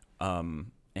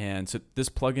 And so this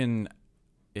plugin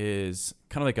is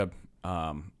kind of like a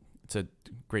it's a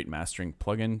great mastering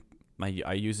plugin.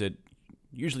 I use it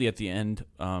usually at the end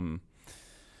of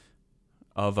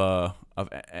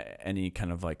any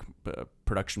kind of like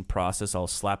production process. I'll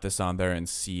slap this on there and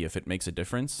see if it makes a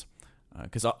difference,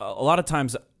 because a lot of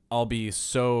times I'll be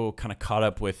so kind of caught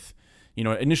up with, you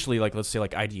know, initially, like, let's say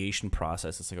like ideation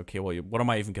process. It's like, okay, well, what am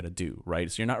I even gonna do, right?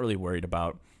 So you're not really worried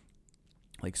about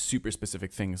like super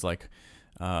specific things like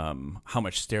how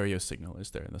much stereo signal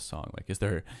is there in the song, like is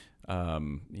there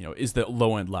you know, is the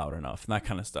low end loud enough, and that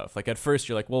kind of stuff. Like at first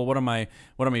you're like, well, what am I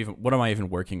even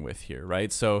working with here,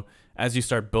 right? So as you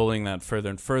start building that further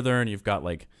and further, and you've got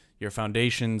like your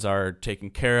foundations are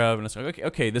taken care of, and it's like,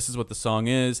 okay, this is what the song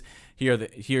is.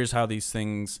 Here's how these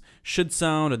things should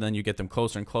sound, and then you get them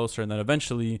closer and closer, and then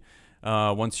eventually,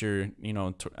 once you're, you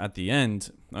know, at the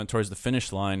end, towards the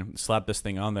finish line, slap this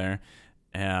thing on there,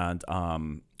 and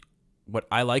what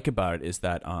I like about it is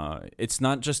that it's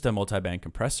not just a multi-band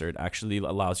compressor. It actually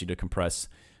allows you to compress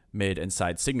mid and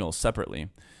side signals separately.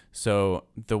 So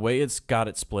the way it's got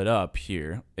it split up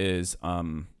here is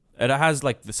it has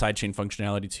like the sidechain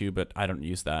functionality too, but I don't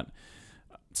use that.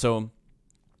 So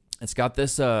it's got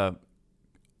this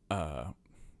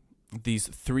these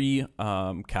three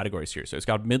categories here. So it's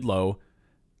got mid-low,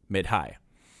 mid-high.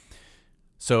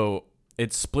 So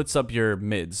it splits up your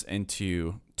mids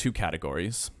into two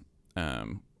categories.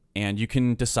 And you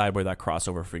can decide where that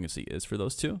crossover frequency is for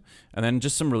those two. And then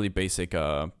just some really basic,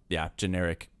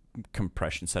 generic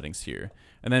compression settings here.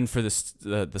 And then for this,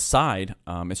 the side,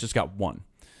 it's just got one.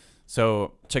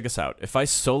 So check this out. If I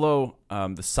solo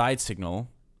the side signal,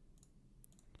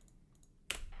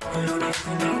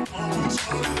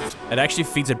 it actually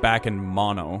feeds it back in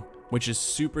mono which is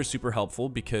super, super helpful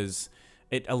because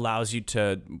it allows you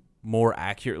to more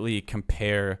accurately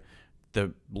compare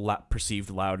the perceived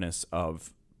loudness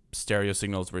of stereo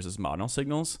signals versus mono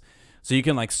signals. So you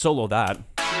can like solo that.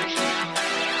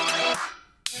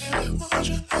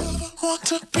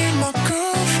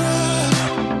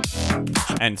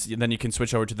 And then you can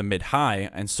switch over to the mid-high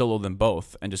and solo them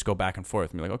both and just go back and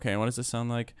forth and be like, okay, what does this sound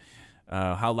like?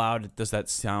 How loud does that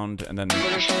sound? And then...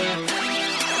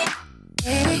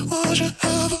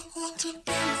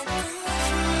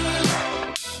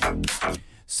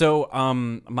 So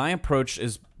my approach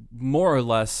is more or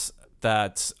less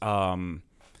that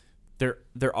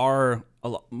there are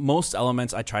most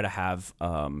elements I try to have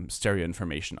stereo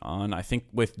information on. I think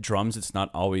with drums it's not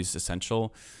always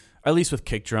essential, at least with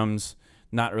kick drums,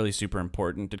 not really super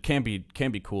important. It can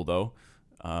be cool though.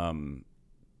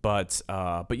 But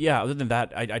yeah, other than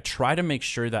that, I try to make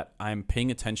sure that I'm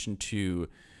paying attention to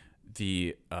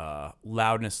the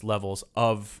loudness levels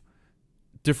of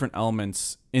different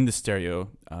elements in the stereo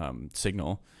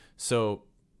signal. So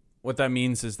what that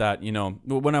means is that, you know,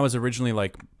 when I was originally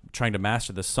like trying to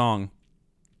master this song,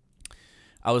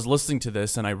 I was listening to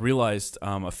this and I realized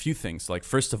a few things. Like,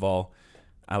 first of all,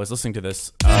 I was listening to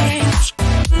this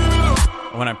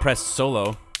when I pressed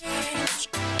solo,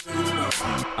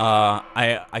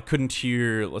 I couldn't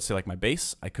hear, let's say, like my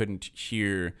bass. I couldn't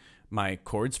hear my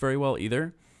chords very well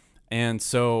either. And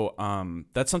so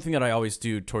that's something that I always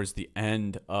do towards the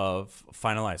end of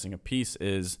finalizing a piece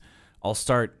is I'll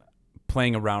start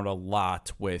playing around a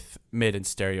lot with mid and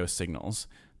stereo signals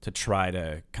to try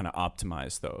to kind of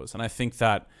optimize those. And I think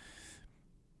that,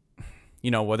 you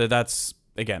know, whether that's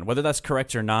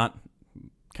correct or not,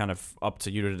 kind of up to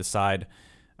you to decide,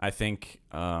 I think.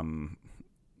 And,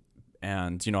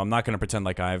 you know, I'm not going to pretend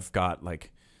like I've got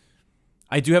like,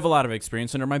 I do have a lot of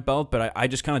experience under my belt, but I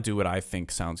just kind of do what I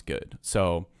think sounds good.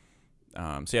 So,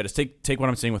 so yeah, just take what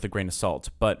I'm saying with a grain of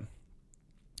salt. But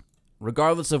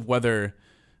regardless of whether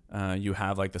you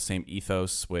have like the same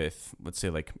ethos with, let's say,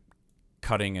 like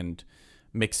cutting and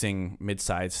mixing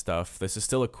mid-side stuff, this is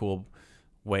still a cool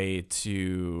way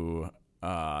to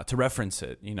reference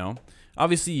it. You know,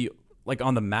 obviously, like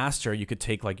on the master, you could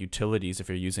take like utilities. If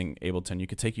you're using Ableton, you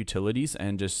could take utilities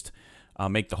and just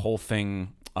make the whole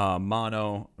thing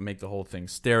mono, make the whole thing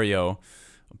stereo.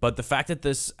 But the fact that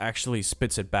this actually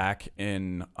spits it back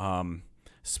in,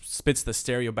 spits the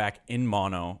stereo back in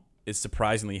mono is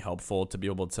surprisingly helpful to be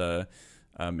able to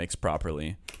mix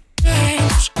properly.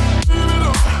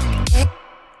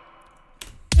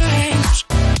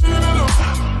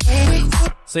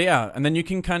 So yeah, and then you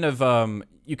can kind of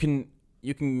you can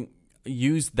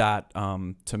use that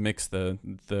to mix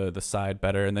the side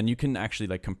better, and then you can actually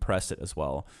like compress it as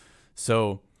well.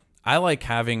 So I like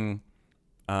having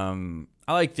I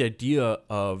like the idea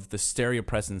of the stereo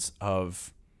presence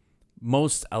of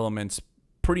most elements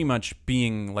pretty much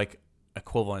being like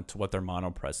equivalent to what their mono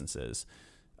presence is.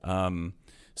 So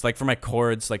like for my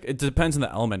chords, like it depends on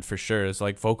the element for sure. It's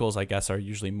like vocals, I guess, are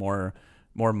usually more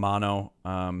mono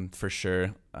for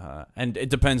sure, and it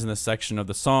depends on the section of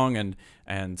the song and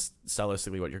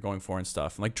stylistically what you're going for and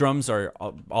stuff. Like drums are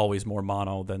always more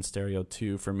mono than stereo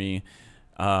too for me.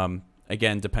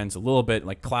 Again, depends a little bit.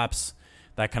 Like claps,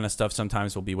 that kind of stuff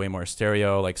sometimes will be way more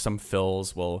stereo. Like some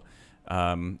fills will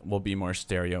be more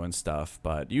stereo and stuff,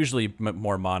 but usually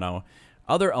more mono.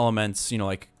 Other elements, you know,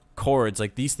 like chords,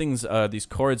 like these things, these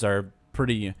chords are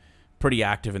pretty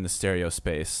active in the stereo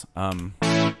space.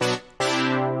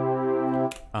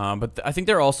 But I think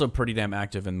they're also pretty damn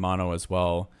active in mono as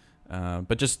well,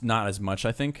 but just not as much,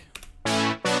 I think.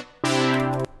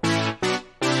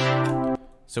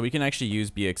 So we can actually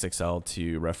use BXXL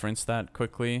to reference that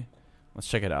quickly. Let's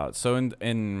check it out. So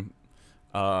in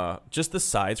just the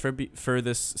sides for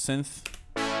this synth,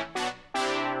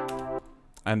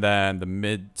 and then the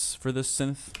mids for this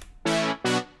synth.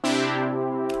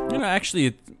 You know,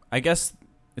 actually, I guess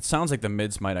it sounds like the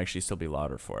mids might actually still be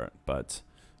louder for it, but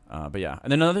yeah.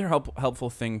 And then another helpful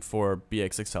thing for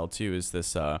BXXL too is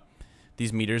this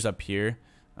these meters up here.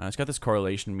 It's got this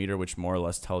correlation meter, which more or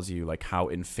less tells you like how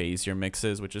in phase your mix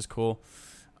is, which is cool.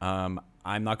 I'm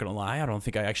not gonna lie, I don't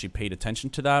think I actually paid attention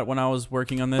to that when I was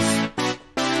working on this.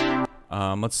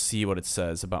 Let's see what it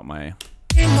says about my.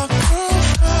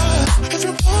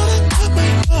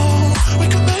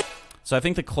 So I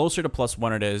think the closer to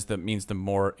 +1 it is, that means the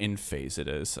more in phase it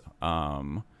is.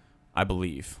 I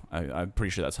believe. I'm pretty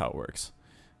sure that's how it works.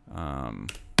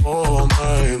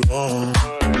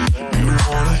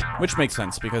 Which makes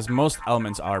sense because most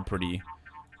elements are pretty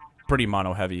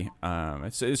mono heavy.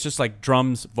 It's just like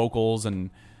drums, vocals, and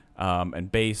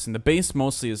bass, and the bass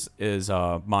mostly is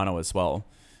mono as well.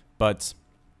 But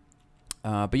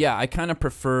But yeah, I kind of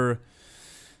prefer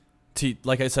to,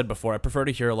 like I said before, I prefer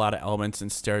to hear a lot of elements in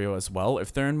stereo as well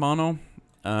if they're in mono.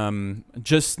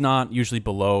 Just not usually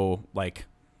below like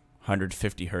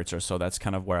 150 hertz or so. That's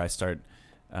kind of where I start.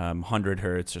 100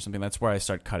 hertz or something. That's where I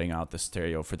start cutting out the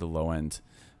stereo for the low end.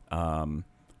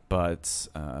 But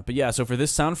yeah. So for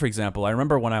this sound, for example, I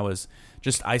remember when I was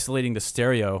just isolating the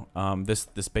stereo.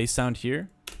 This bass sound here.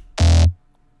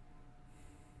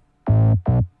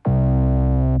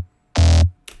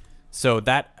 So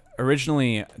that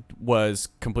originally was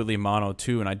completely mono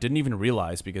too, and I didn't even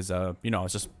realize because I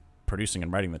was just producing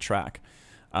and writing the track.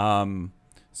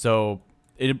 So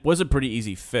it was a pretty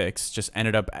easy fix. Just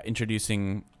ended up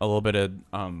introducing a little bit of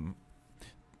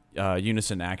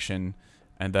unison action,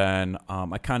 and then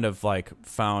I kind of like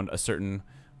found a certain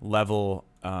level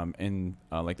in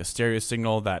like the stereo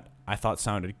signal that I thought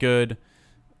sounded good,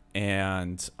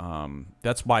 and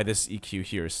that's why this EQ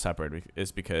here is separate.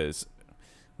 Is because,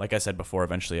 like I said before,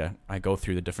 eventually I go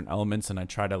through the different elements and I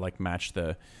try to like match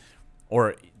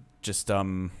or just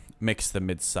mix the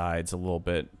mid sides a little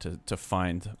bit to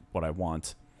find what I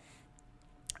want.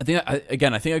 I think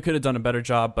I could have done a better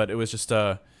job, but it was just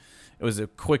it was a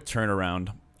quick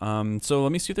turnaround. So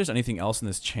let me see if there's anything else in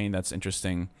this chain that's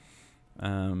interesting.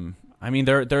 I mean,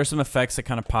 there are some effects that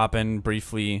kind of pop in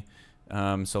briefly.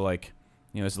 So like,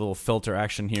 there's a little filter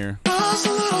action here.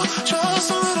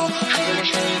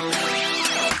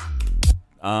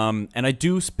 And I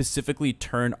do specifically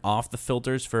turn off the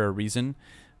filters for a reason.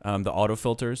 The auto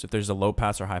filters, if there's a low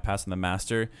pass or high pass in the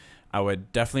master, I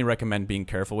would definitely recommend being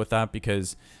careful with that,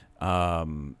 because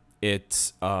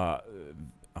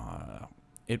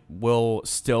it will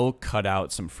still cut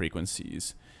out some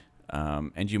frequencies,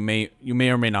 and you may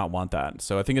or may not want that.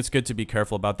 So I think it's good to be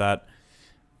careful about that,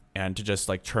 and to just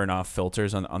like turn off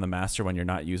filters on the master when you're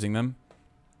not using them.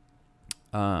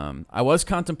 I was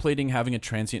contemplating having a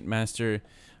transient master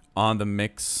on the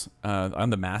mix, on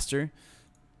the master.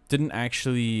 Didn't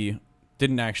actually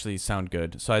sound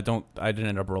good, so I didn't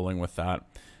end up rolling with that.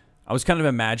 I was kind of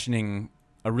imagining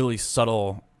a really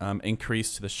subtle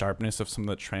increase to the sharpness of some of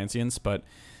the transients, but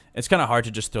it's kind of hard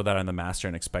to just throw that on the master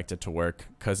and expect it to work,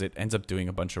 because it ends up doing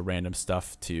a bunch of random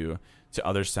stuff to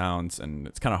other sounds, and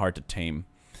it's kind of hard to tame.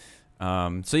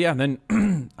 So yeah, and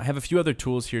then I have a few other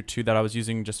tools here too that I was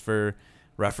using just for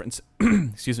reference.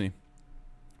 Excuse me,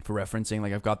 for referencing.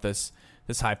 Like I've got this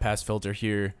high pass filter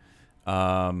here.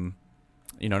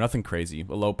 Nothing crazy.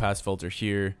 A low pass filter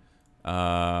here.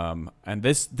 And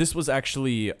this was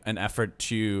actually an effort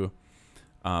to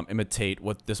imitate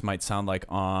what this might sound like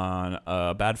on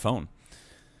a bad phone.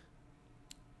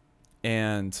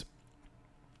 And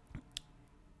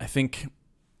I think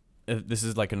this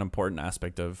is like an important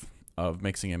aspect of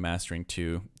mixing and mastering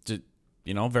too.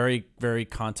 Very, very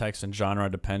context and genre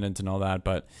dependent and all that,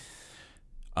 but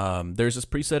there's this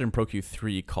preset in Pro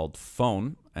Q3 called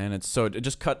Phone, and it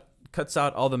just cuts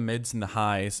out all the mids and the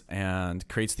highs and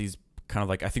creates these kind of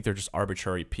like, I think they're just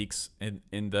arbitrary peaks in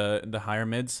the higher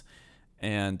mids,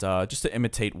 and just to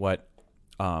imitate what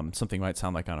something might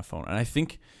sound like on a phone. And I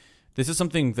think this is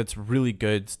something that's really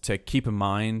good to keep in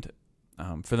mind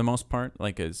for the most part,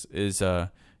 like is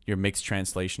your mix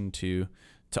translation to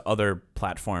other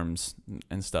platforms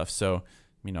and stuff. So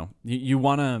you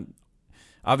want to,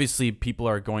 obviously people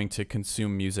are going to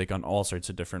consume music on all sorts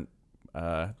of different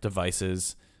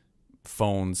devices,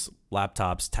 phones,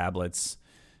 laptops, tablets.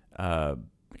 They're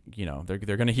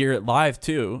going to hear it live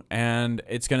too, and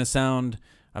it's going to sound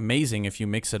amazing if you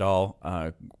mix it all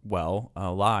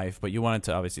live, but you want it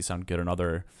to obviously sound good on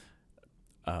other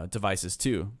devices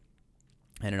too,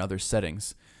 and in other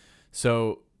settings.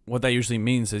 So what that usually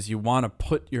means is you want to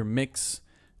put your mix,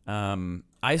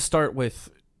 I start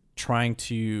with trying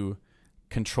to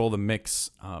control the mix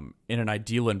in an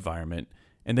ideal environment,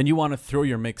 and then you want to throw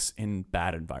your mix in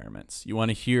bad environments. You want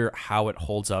to hear how it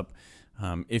holds up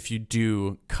if you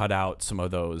do cut out some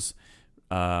of those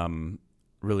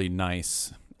really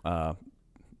nice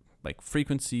like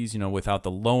frequencies, without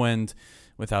the low end,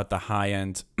 without the high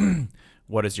end.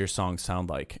 What does your song sound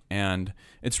like? And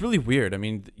it's really weird. I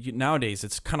mean, nowadays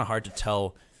it's kind of hard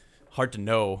to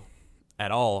know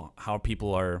at all how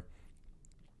people are,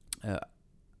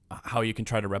 how you can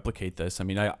try to replicate this. I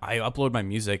mean, I upload my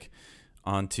music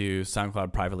onto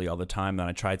SoundCloud privately all the time, and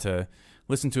I try to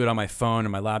listen to it on my phone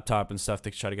and my laptop and stuff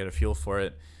to try to get a feel for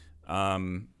it.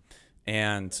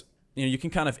 And you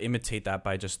can kind of imitate that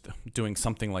by just doing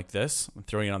something like this,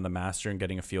 throwing it on the master and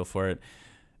getting a feel for it.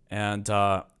 And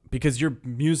because your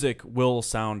music will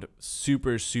sound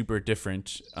super, super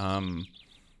different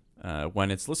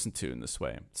when it's listened to in this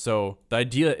way. So the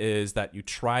idea is that you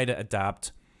try to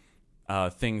adapt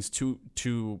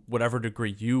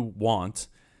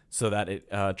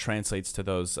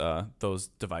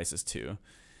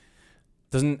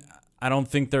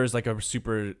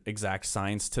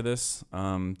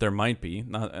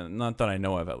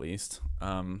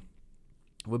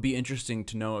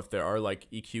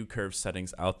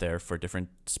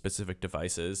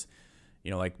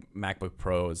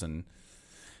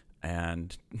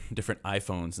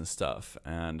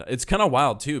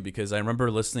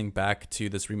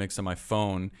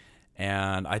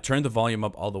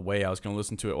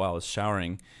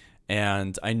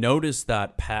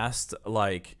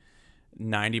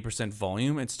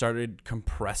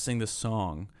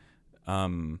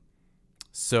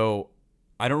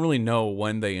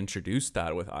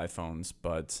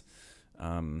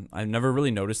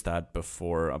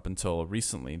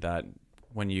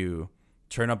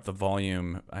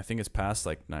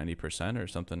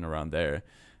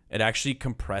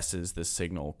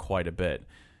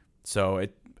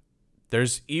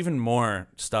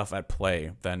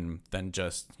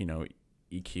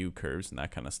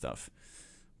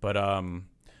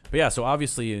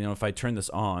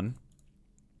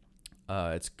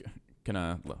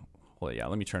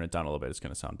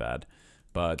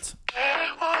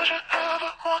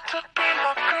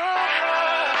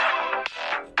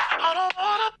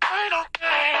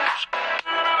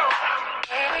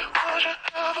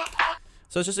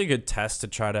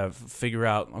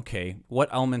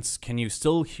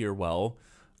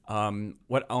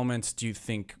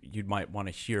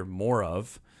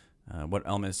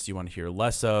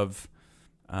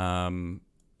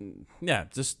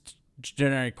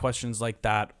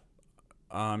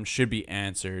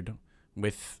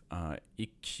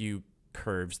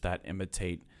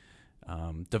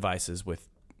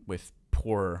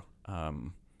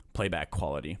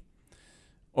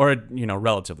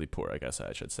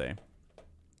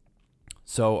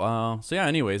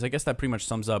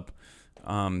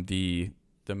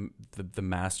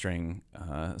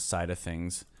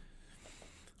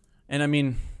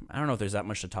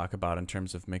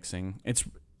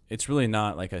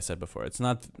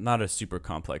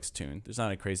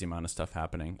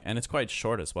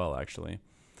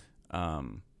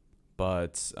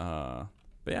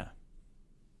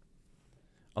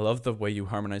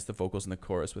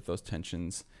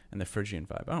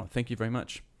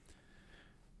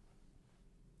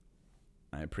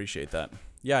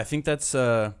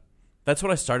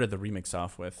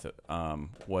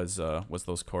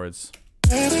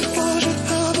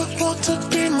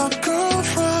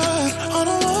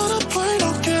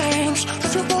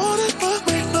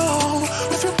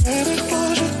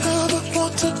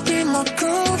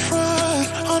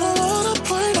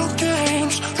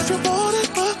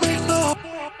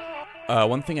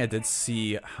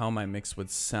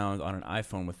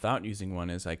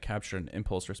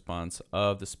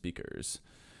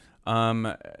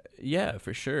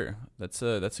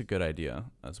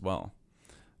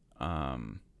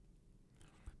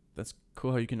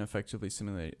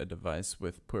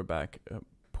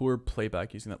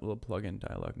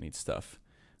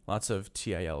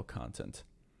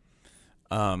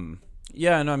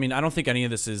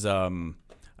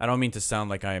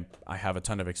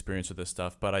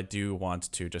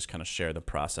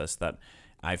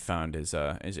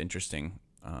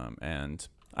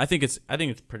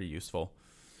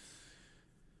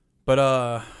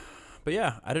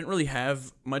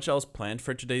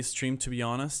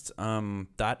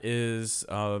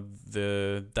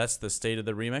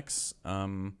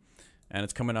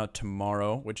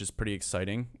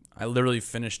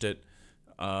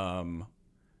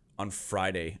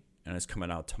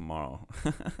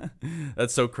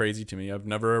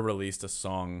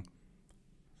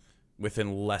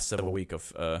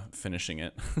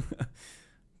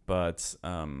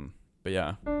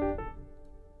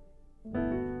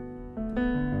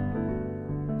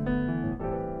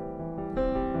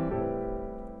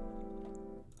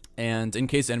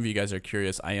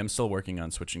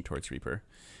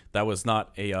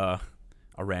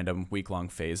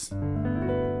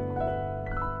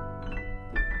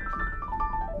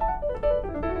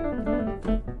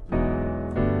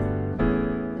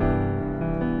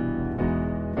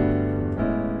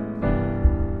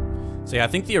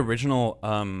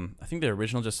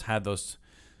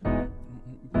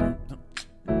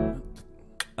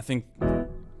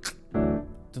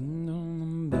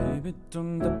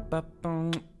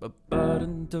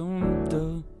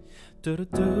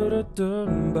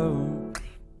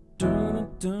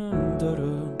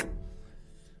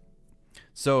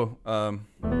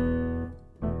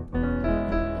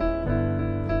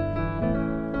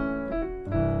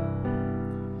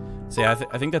So yeah,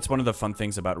 I think that's one of the fun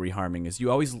things about reharming is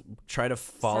you always try to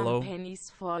follow. Some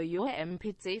pennies for your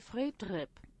MPC free trip.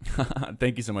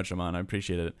 Thank you so much, Aman. I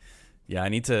appreciate it. Yeah,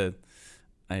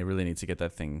 I really need to get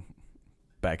that thing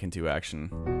back into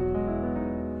action.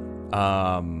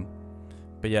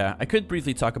 But yeah, I could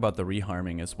briefly talk about the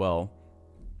reharming as well.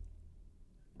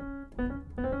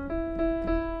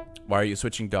 Why are you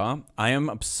switching DAW? I am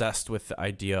obsessed with the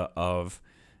idea of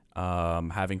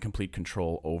having complete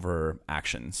control over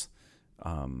actions.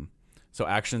 So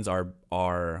actions are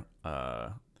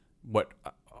what,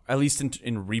 at least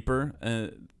in Reaper,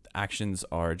 actions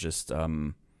are just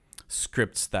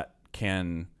scripts that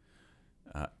can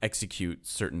execute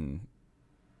certain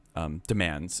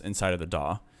demands inside of the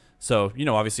DAW. So, you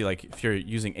know, obviously, like if you're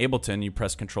using Ableton, you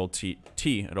press Control T,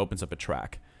 it opens up a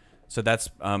track. So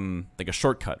that's like a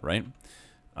shortcut, right?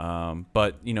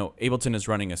 But you know, Ableton is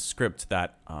running a script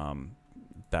that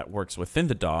that works within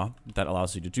the DAW that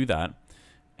allows you to do that.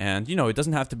 And you know, it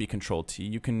doesn't have to be Control T.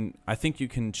 You can, I think you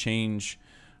can change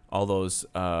all those.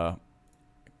 I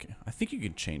think you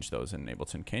can change those in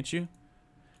Ableton, can't you?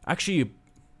 Actually,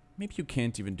 maybe you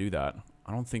can't even do that.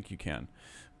 I don't think you can.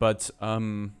 But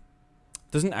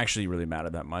doesn't actually really matter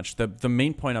that much. The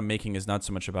main point I'm making is not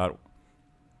so much about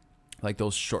like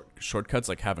those shortcuts,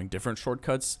 like having different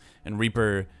shortcuts, and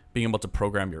Reaper being able to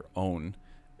program your own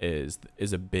is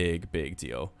a big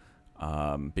deal,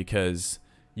 because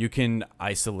you can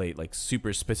isolate like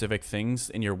super specific things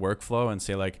in your workflow and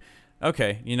say like,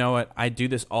 okay, you know what, I do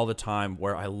this all the time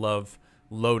where I love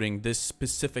loading this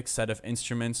specific set of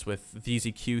instruments with these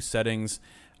EQ settings,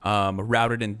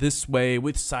 routed in this way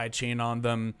with sidechain on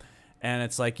them, and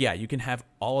it's like, yeah, you can have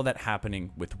all of that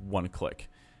happening with one click.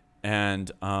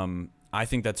 And I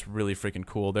think that's really freaking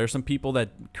cool. There are some people that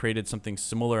created something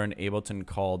similar in Ableton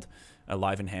called a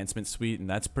live enhancement suite, and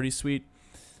that's pretty sweet.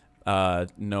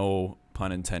 No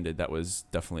pun intended. That was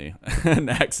definitely an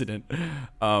accident.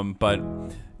 But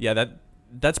yeah,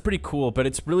 that's pretty cool, but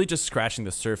it's really just scratching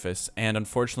the surface, and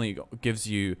unfortunately gives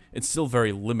you, it's still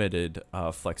very limited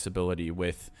flexibility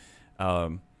with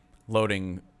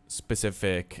loading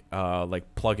specific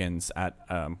like plugins at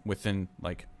within,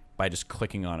 like, by just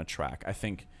clicking on a track. I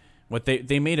think what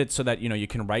they made it so that, you know, you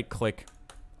can right click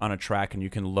on a track and you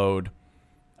can load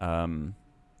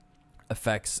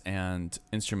effects and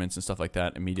instruments and stuff like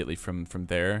that immediately from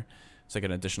there. It's like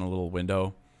an additional little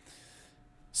window.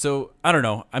 So I don't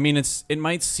know. I mean, it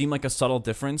might seem like a subtle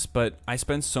difference, but I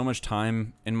spend so much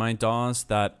time in my DAWs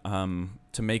that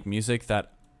to make music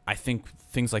that I think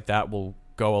things like that will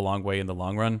go a long way in the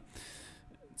long run.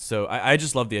 So I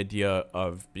just love the idea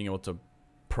of being able to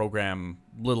program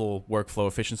little workflow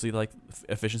efficiencies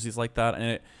like that,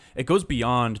 and it goes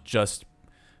beyond just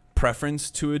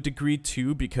preference to a degree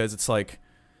too, because it's like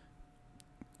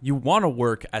you want to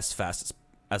work as fast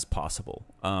as possible.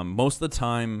 Most of the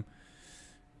time,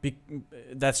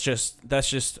 that's just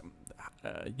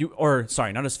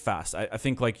sorry, not as fast. I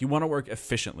think like you want to work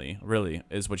efficiently, really,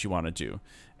 is what you want to do.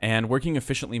 And working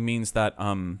efficiently means that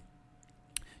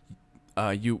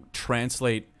you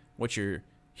translate what you're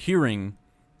hearing,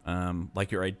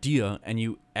 like your idea, and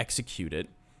you execute it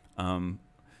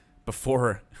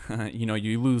before you know,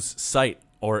 you lose sight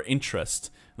or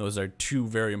interest. Those are two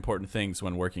very important things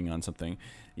when working on something.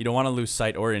 You don't want to lose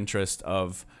sight or interest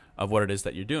of what it is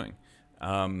that you're doing.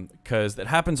 Because it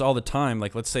happens all the time.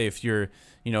 Like, let's say if you're,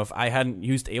 you know, if I hadn't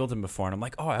used Ableton before and I'm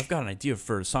like, oh, I've got an idea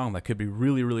for a song that could be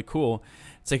really, really cool.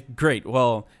 It's like, great.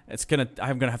 Well,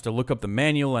 I'm gonna have to look up the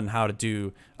manual and how to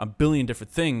do a billion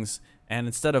different things. And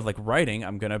instead of like writing,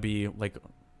 I'm gonna be like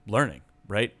learning,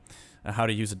 right? How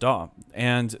to use a DAW.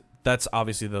 And that's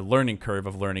obviously the learning curve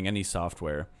of learning any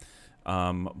software.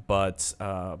 But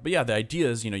yeah, the idea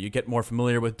is, you know, you get more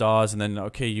familiar with DAWs, and then,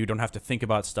 okay, you don't have to think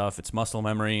about stuff. It's muscle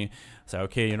memory. So,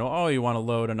 okay, you know, oh, you want to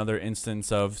load another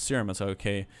instance of Serum. So,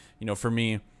 okay, you know, for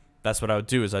me, that's what I would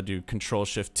do is I do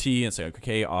Control-Shift-T and say,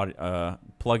 okay,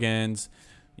 plugins,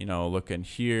 you know, look in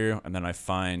here, and then I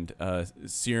find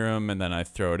Serum, and then I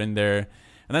throw it in there.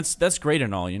 And that's great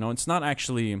and all, you know. It's not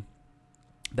actually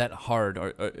that hard,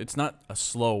 or it's not a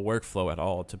slow workflow at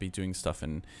all to be doing stuff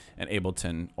in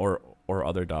Ableton or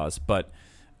other DAWs, but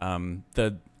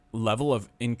the level of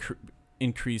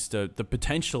increased the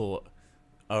potential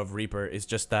of Reaper is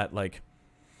just that, like,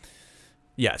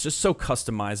 yeah, it's just so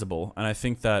customizable. And I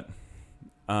think that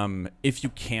if you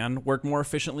can work more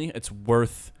efficiently, it's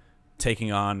worth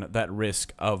taking on that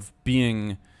risk of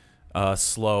being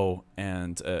slow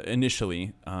and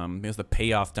initially, because the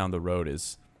payoff down the road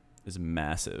is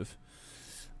massive.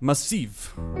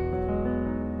 Massive.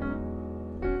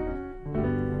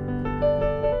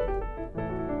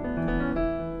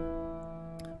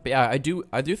 But yeah, I do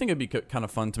think it'd be kind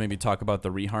of fun to maybe talk about the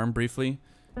reharm briefly.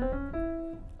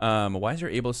 Why is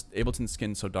your Ableton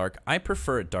skin so dark? I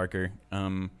prefer it darker.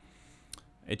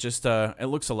 It just it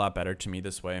looks a lot better to me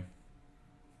this way.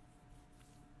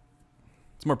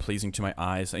 It's more pleasing to my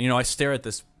eyes. You know, I stare at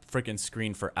this freaking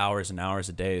screen for hours and hours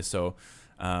a day, so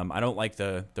I don't like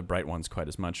the bright ones quite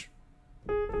as much.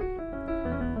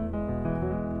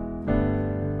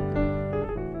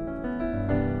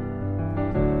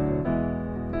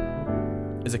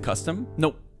 Is it custom?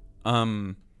 Nope.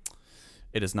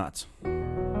 It is not.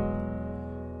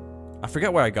 I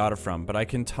forget where I got it from, but I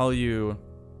can tell you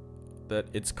that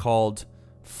it's called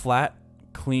Flat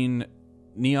Clean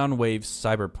Neon Wave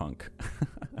Cyberpunk.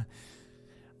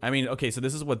 I mean, okay, so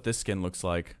this is what this skin looks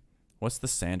like. What's the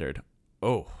standard?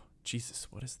 Oh, Jesus,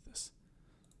 what is this?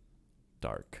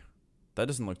 Dark. That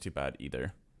doesn't look too bad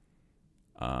either.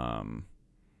 But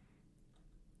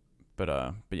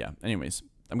yeah, anyways,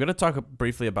 I'm going to talk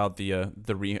briefly about the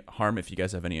reharm if you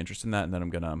guys have any interest in that, and then I'm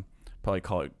going to probably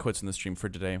call it quits in the stream for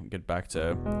today and get back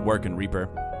to work and Reaper.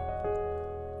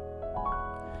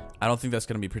 I don't think that's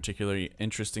going to be particularly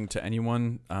interesting to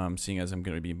anyone, seeing as I'm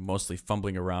going to be mostly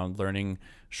fumbling around learning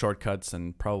shortcuts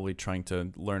and probably trying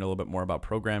to learn a little bit more about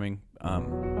programming.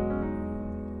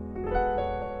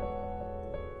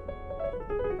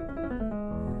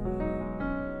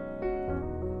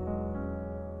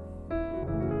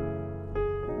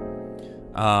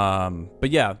 But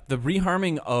yeah, the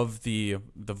reharming of the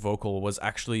vocal was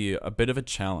actually a bit of a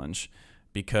challenge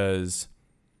because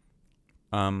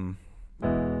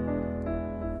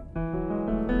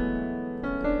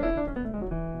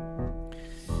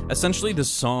essentially the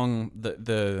song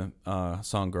the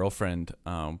song Girlfriend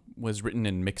was written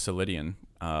in Mixolydian.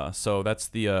 So that's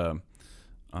the a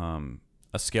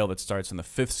scale that starts in the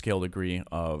 5th scale degree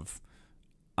of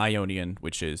Ionian,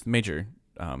 which is major,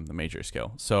 the major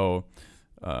scale. So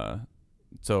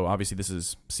obviously this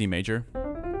is C major,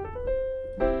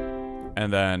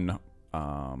 and then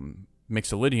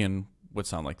Mixolydian would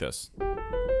sound like this.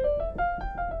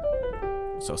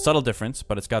 So subtle difference,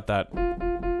 but it's got that.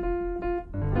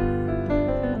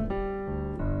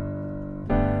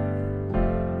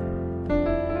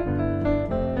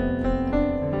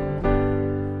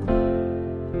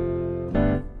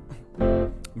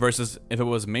 Versus if it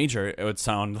was major, it would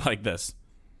sound like this.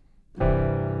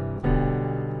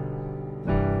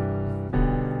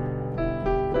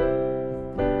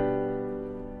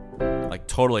 Like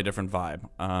totally different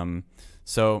vibe.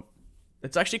 So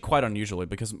it's actually quite unusual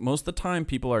because most of the time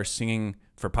people are singing,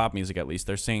 for pop music at least,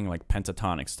 they're singing like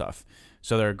pentatonic stuff.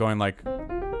 So they're going like,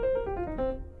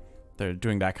 they're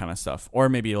doing that kind of stuff. Or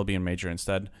maybe it'll be in major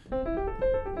instead.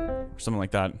 Or something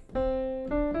like that.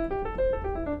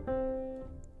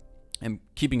 And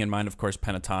keeping in mind, of course,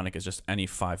 pentatonic is just any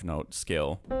 5-note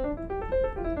scale.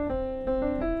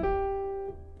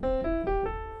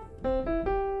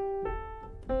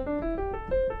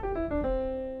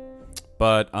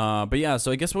 But yeah,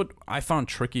 so I guess what I found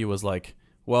tricky was like,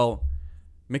 well,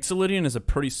 Mixolydian is a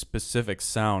pretty specific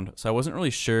sound, so I wasn't really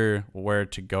sure where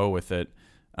to go with it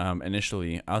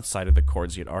initially outside of the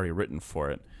chords you had already written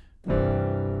for it.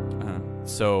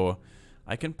 So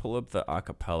I can pull up the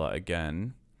acapella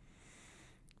again.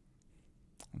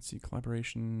 Let's see,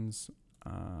 collaborations,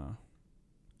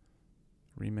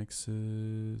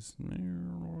 remixes,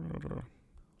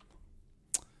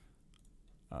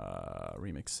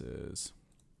 remixes.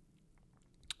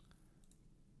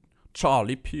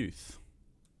 Charlie Puth.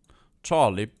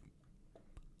 Charlie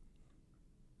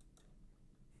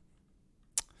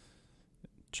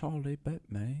bet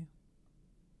me.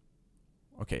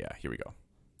 Okay, yeah, here we go.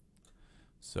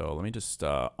 So let me just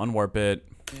unwarp it.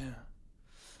 Yeah.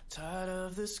 Tired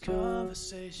of this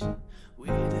conversation. We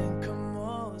didn't come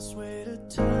all this way to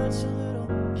touch a little,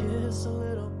 kiss a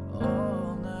little,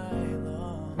 all night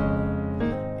long.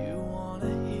 You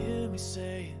wanna hear me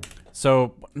say it.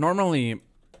 So normally,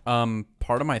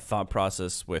 part of my thought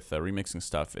process with remixing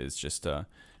stuff is just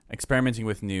experimenting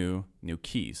with new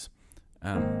keys.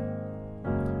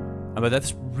 But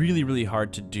that's really, really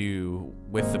hard to do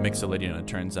with the Mixolydian, it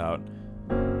turns out.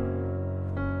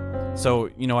 So,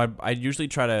 you know, I usually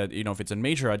try to, you know, if it's in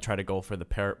major, I'd try to go for the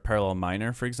parallel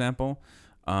minor, for example.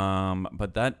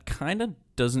 But that kind of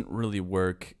doesn't really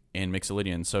work in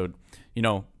Mixolydian. So, you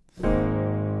know,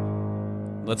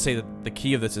 let's say that the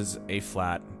key of this is A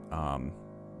flat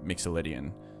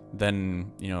Mixolydian.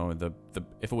 Then, you know,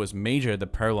 if it was major, the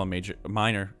parallel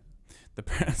minor,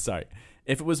 sorry.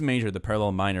 If it was major, the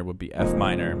parallel minor would be F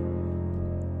minor.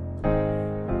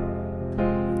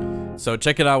 So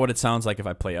check it out what it sounds like if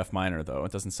I play F minor, though.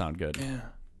 It doesn't sound good. Yeah.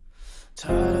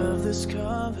 Tired of this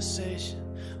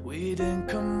conversation. We didn't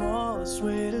come all this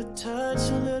way to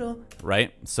touch a little.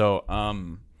 Right? So,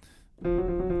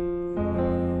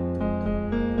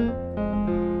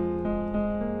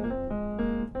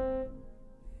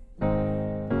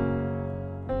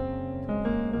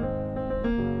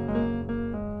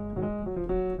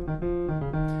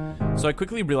 so I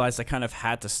quickly realized I kind of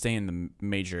had to stay in the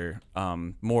major,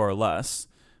 more or less.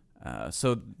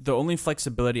 So the only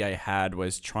flexibility I had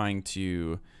was trying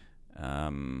to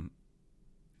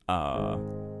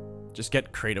just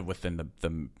get creative within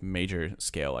the major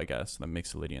scale, I guess, the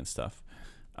Mixolydian stuff.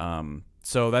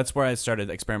 So that's where I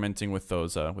started experimenting with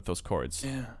those chords.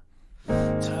 Yeah.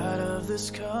 Tired of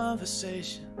this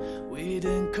conversation. We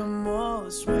didn't come all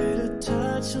this way to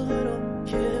touch a little,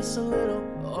 kiss a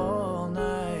little, all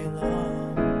night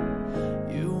long.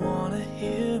 You wanna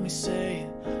hear me say it?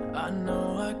 I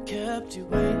know I kept you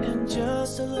waiting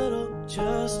just a little,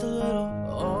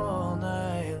 all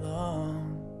night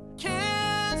long.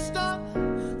 Can't stop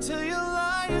till you're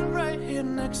lying right here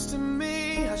next to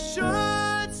me. I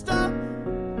should stop,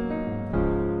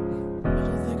 but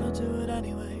I think I'll do it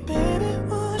anyway. Baby,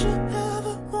 would you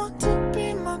ever want to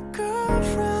be my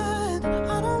girlfriend?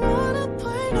 I don't wanna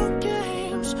play no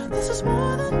games. This is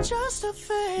more than just a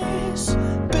phase.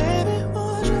 Baby,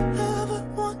 would you ever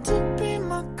want to be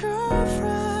my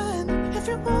girlfriend? If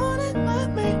you want it,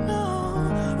 let me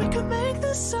know. We could make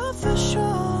this up for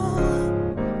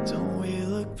sure. Don't we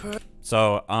look perfect?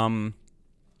 So,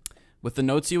 with the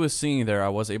notes he was singing there, I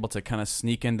was able to kind of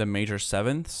sneak in the major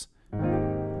sevenths.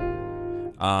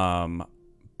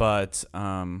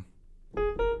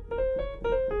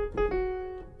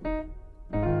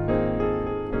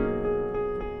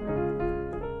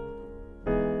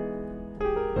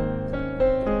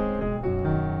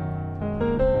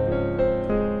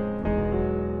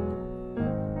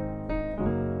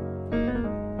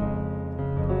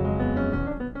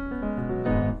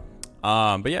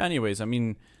 But yeah, anyways, I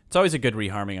mean, it's always a good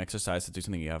reharming exercise to do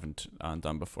something you haven't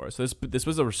done before. So this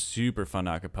was a super fun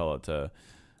acapella to,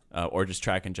 or just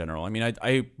track in general. I mean,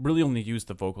 I really only used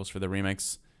the vocals for the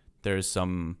remix. There's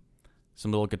some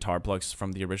little guitar plugs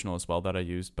from the original as well that I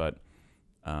used, but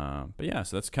yeah,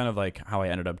 so that's kind of like how I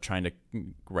ended up trying to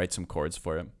write some chords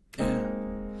for it. Yeah.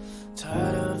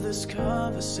 Tired of this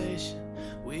conversation.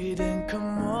 We didn't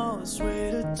come all this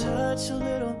way to touch a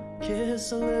little,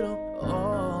 kiss a little,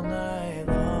 all night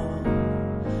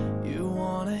long. You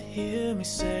wanna hear me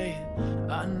say it?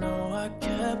 I know I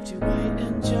kept you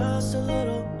waiting just a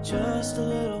little,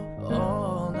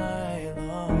 all night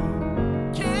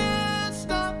long. Can't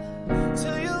stop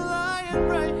till you're lying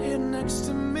right here next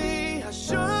to me. I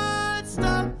should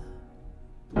stop,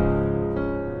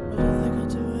 but I think I'll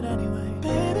do it anyway.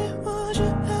 Baby, would you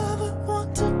ever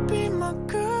want to be my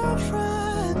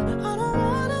girlfriend? I don't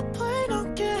wanna play no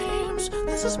games.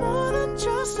 This is more than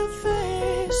just a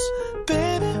phase.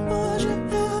 Baby, would you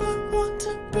ever want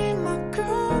to be my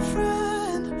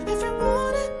girlfriend? If you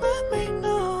want it, let me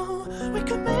know. We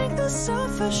could make this up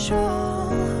for sure.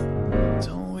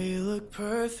 Don't we look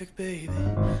perfect, baby?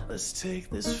 Let's take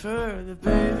this further,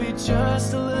 baby.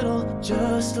 Just a little,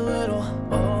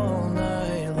 all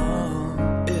night long.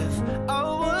 If I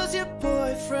was your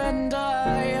boyfriend,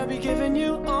 I'd be giving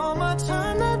you all my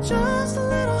time. Not just a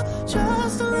little,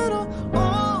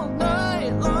 all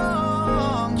night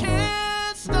long.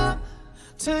 Can't stop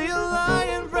till you're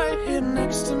lying right here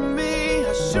next to me.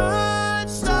 I should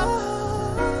stop,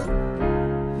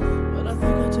 but I think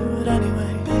I'll do it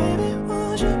anyway. Baby,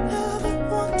 would you ever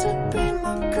want to be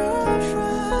my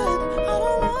girlfriend? I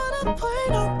don't wanna play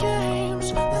no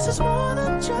games. This is more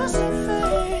than just a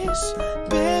phase.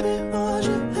 Baby, would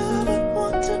you ever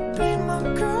want to be my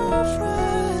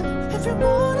girlfriend? If you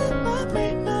want it, let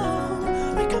me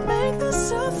know. We can make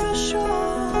this up for sure.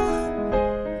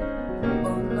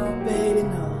 Oh no, baby,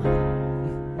 no.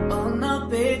 Oh no,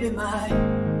 baby, my.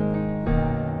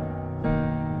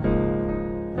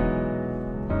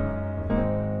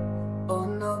 Oh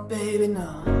no, baby,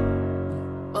 no.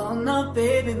 Oh no,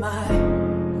 baby, my.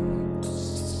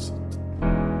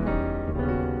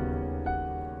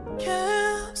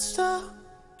 Can't stop.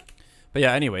 But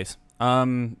yeah, anyways,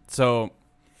 so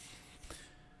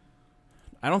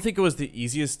I don't think it was the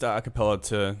easiest acapella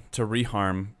to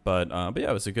reharm, but yeah,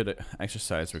 it was a good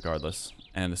exercise regardless,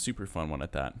 and a super fun one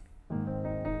at that.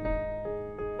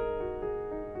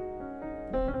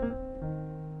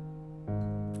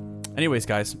 Anyways,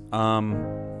 guys,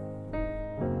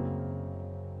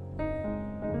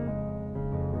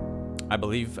 I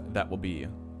believe that will be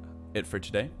it for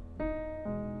today.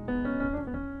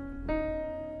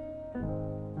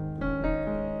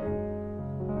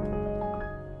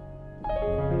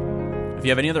 If you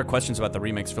have any other questions about the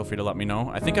remix, feel free to let me know.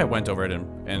 I think I went over it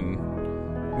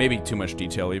in maybe too much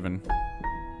detail even.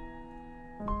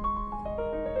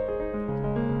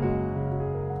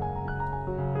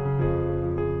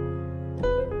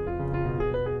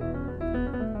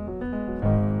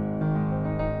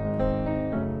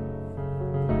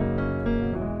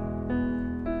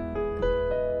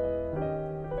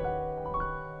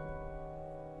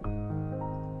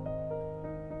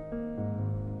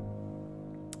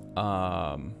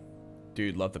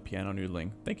 Dude, love the piano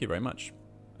noodling. Thank you very much.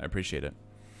 I appreciate it.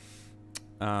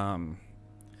 But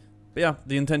yeah,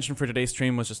 the intention for today's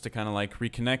stream was just to kind of like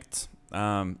reconnect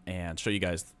and show you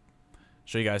guys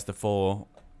the full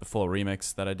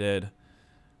remix that I did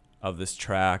of this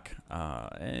track.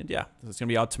 And yeah, it's gonna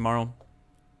be out tomorrow.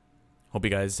 Hope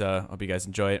you guys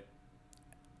enjoy it.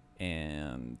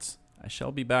 And I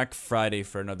shall be back Friday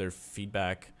for another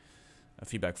feedback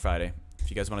Friday.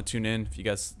 If you guys want to tune in, if you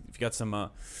got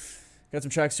some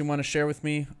tracks you want to share with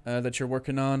me that you're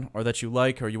working on or that you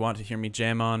like or you want to hear me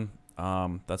jam on,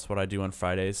 that's what I do on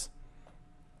Fridays.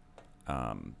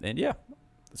 And yeah,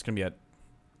 it's gonna be at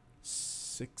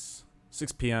 6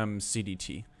 p.m.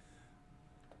 CDT.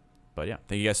 But yeah,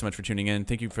 thank you guys so much for tuning in.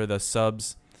 Thank you for the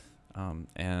subs,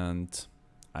 and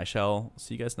I shall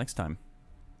see you guys next time.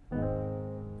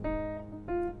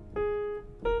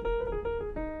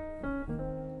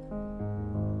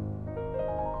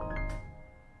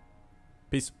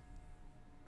 Peace.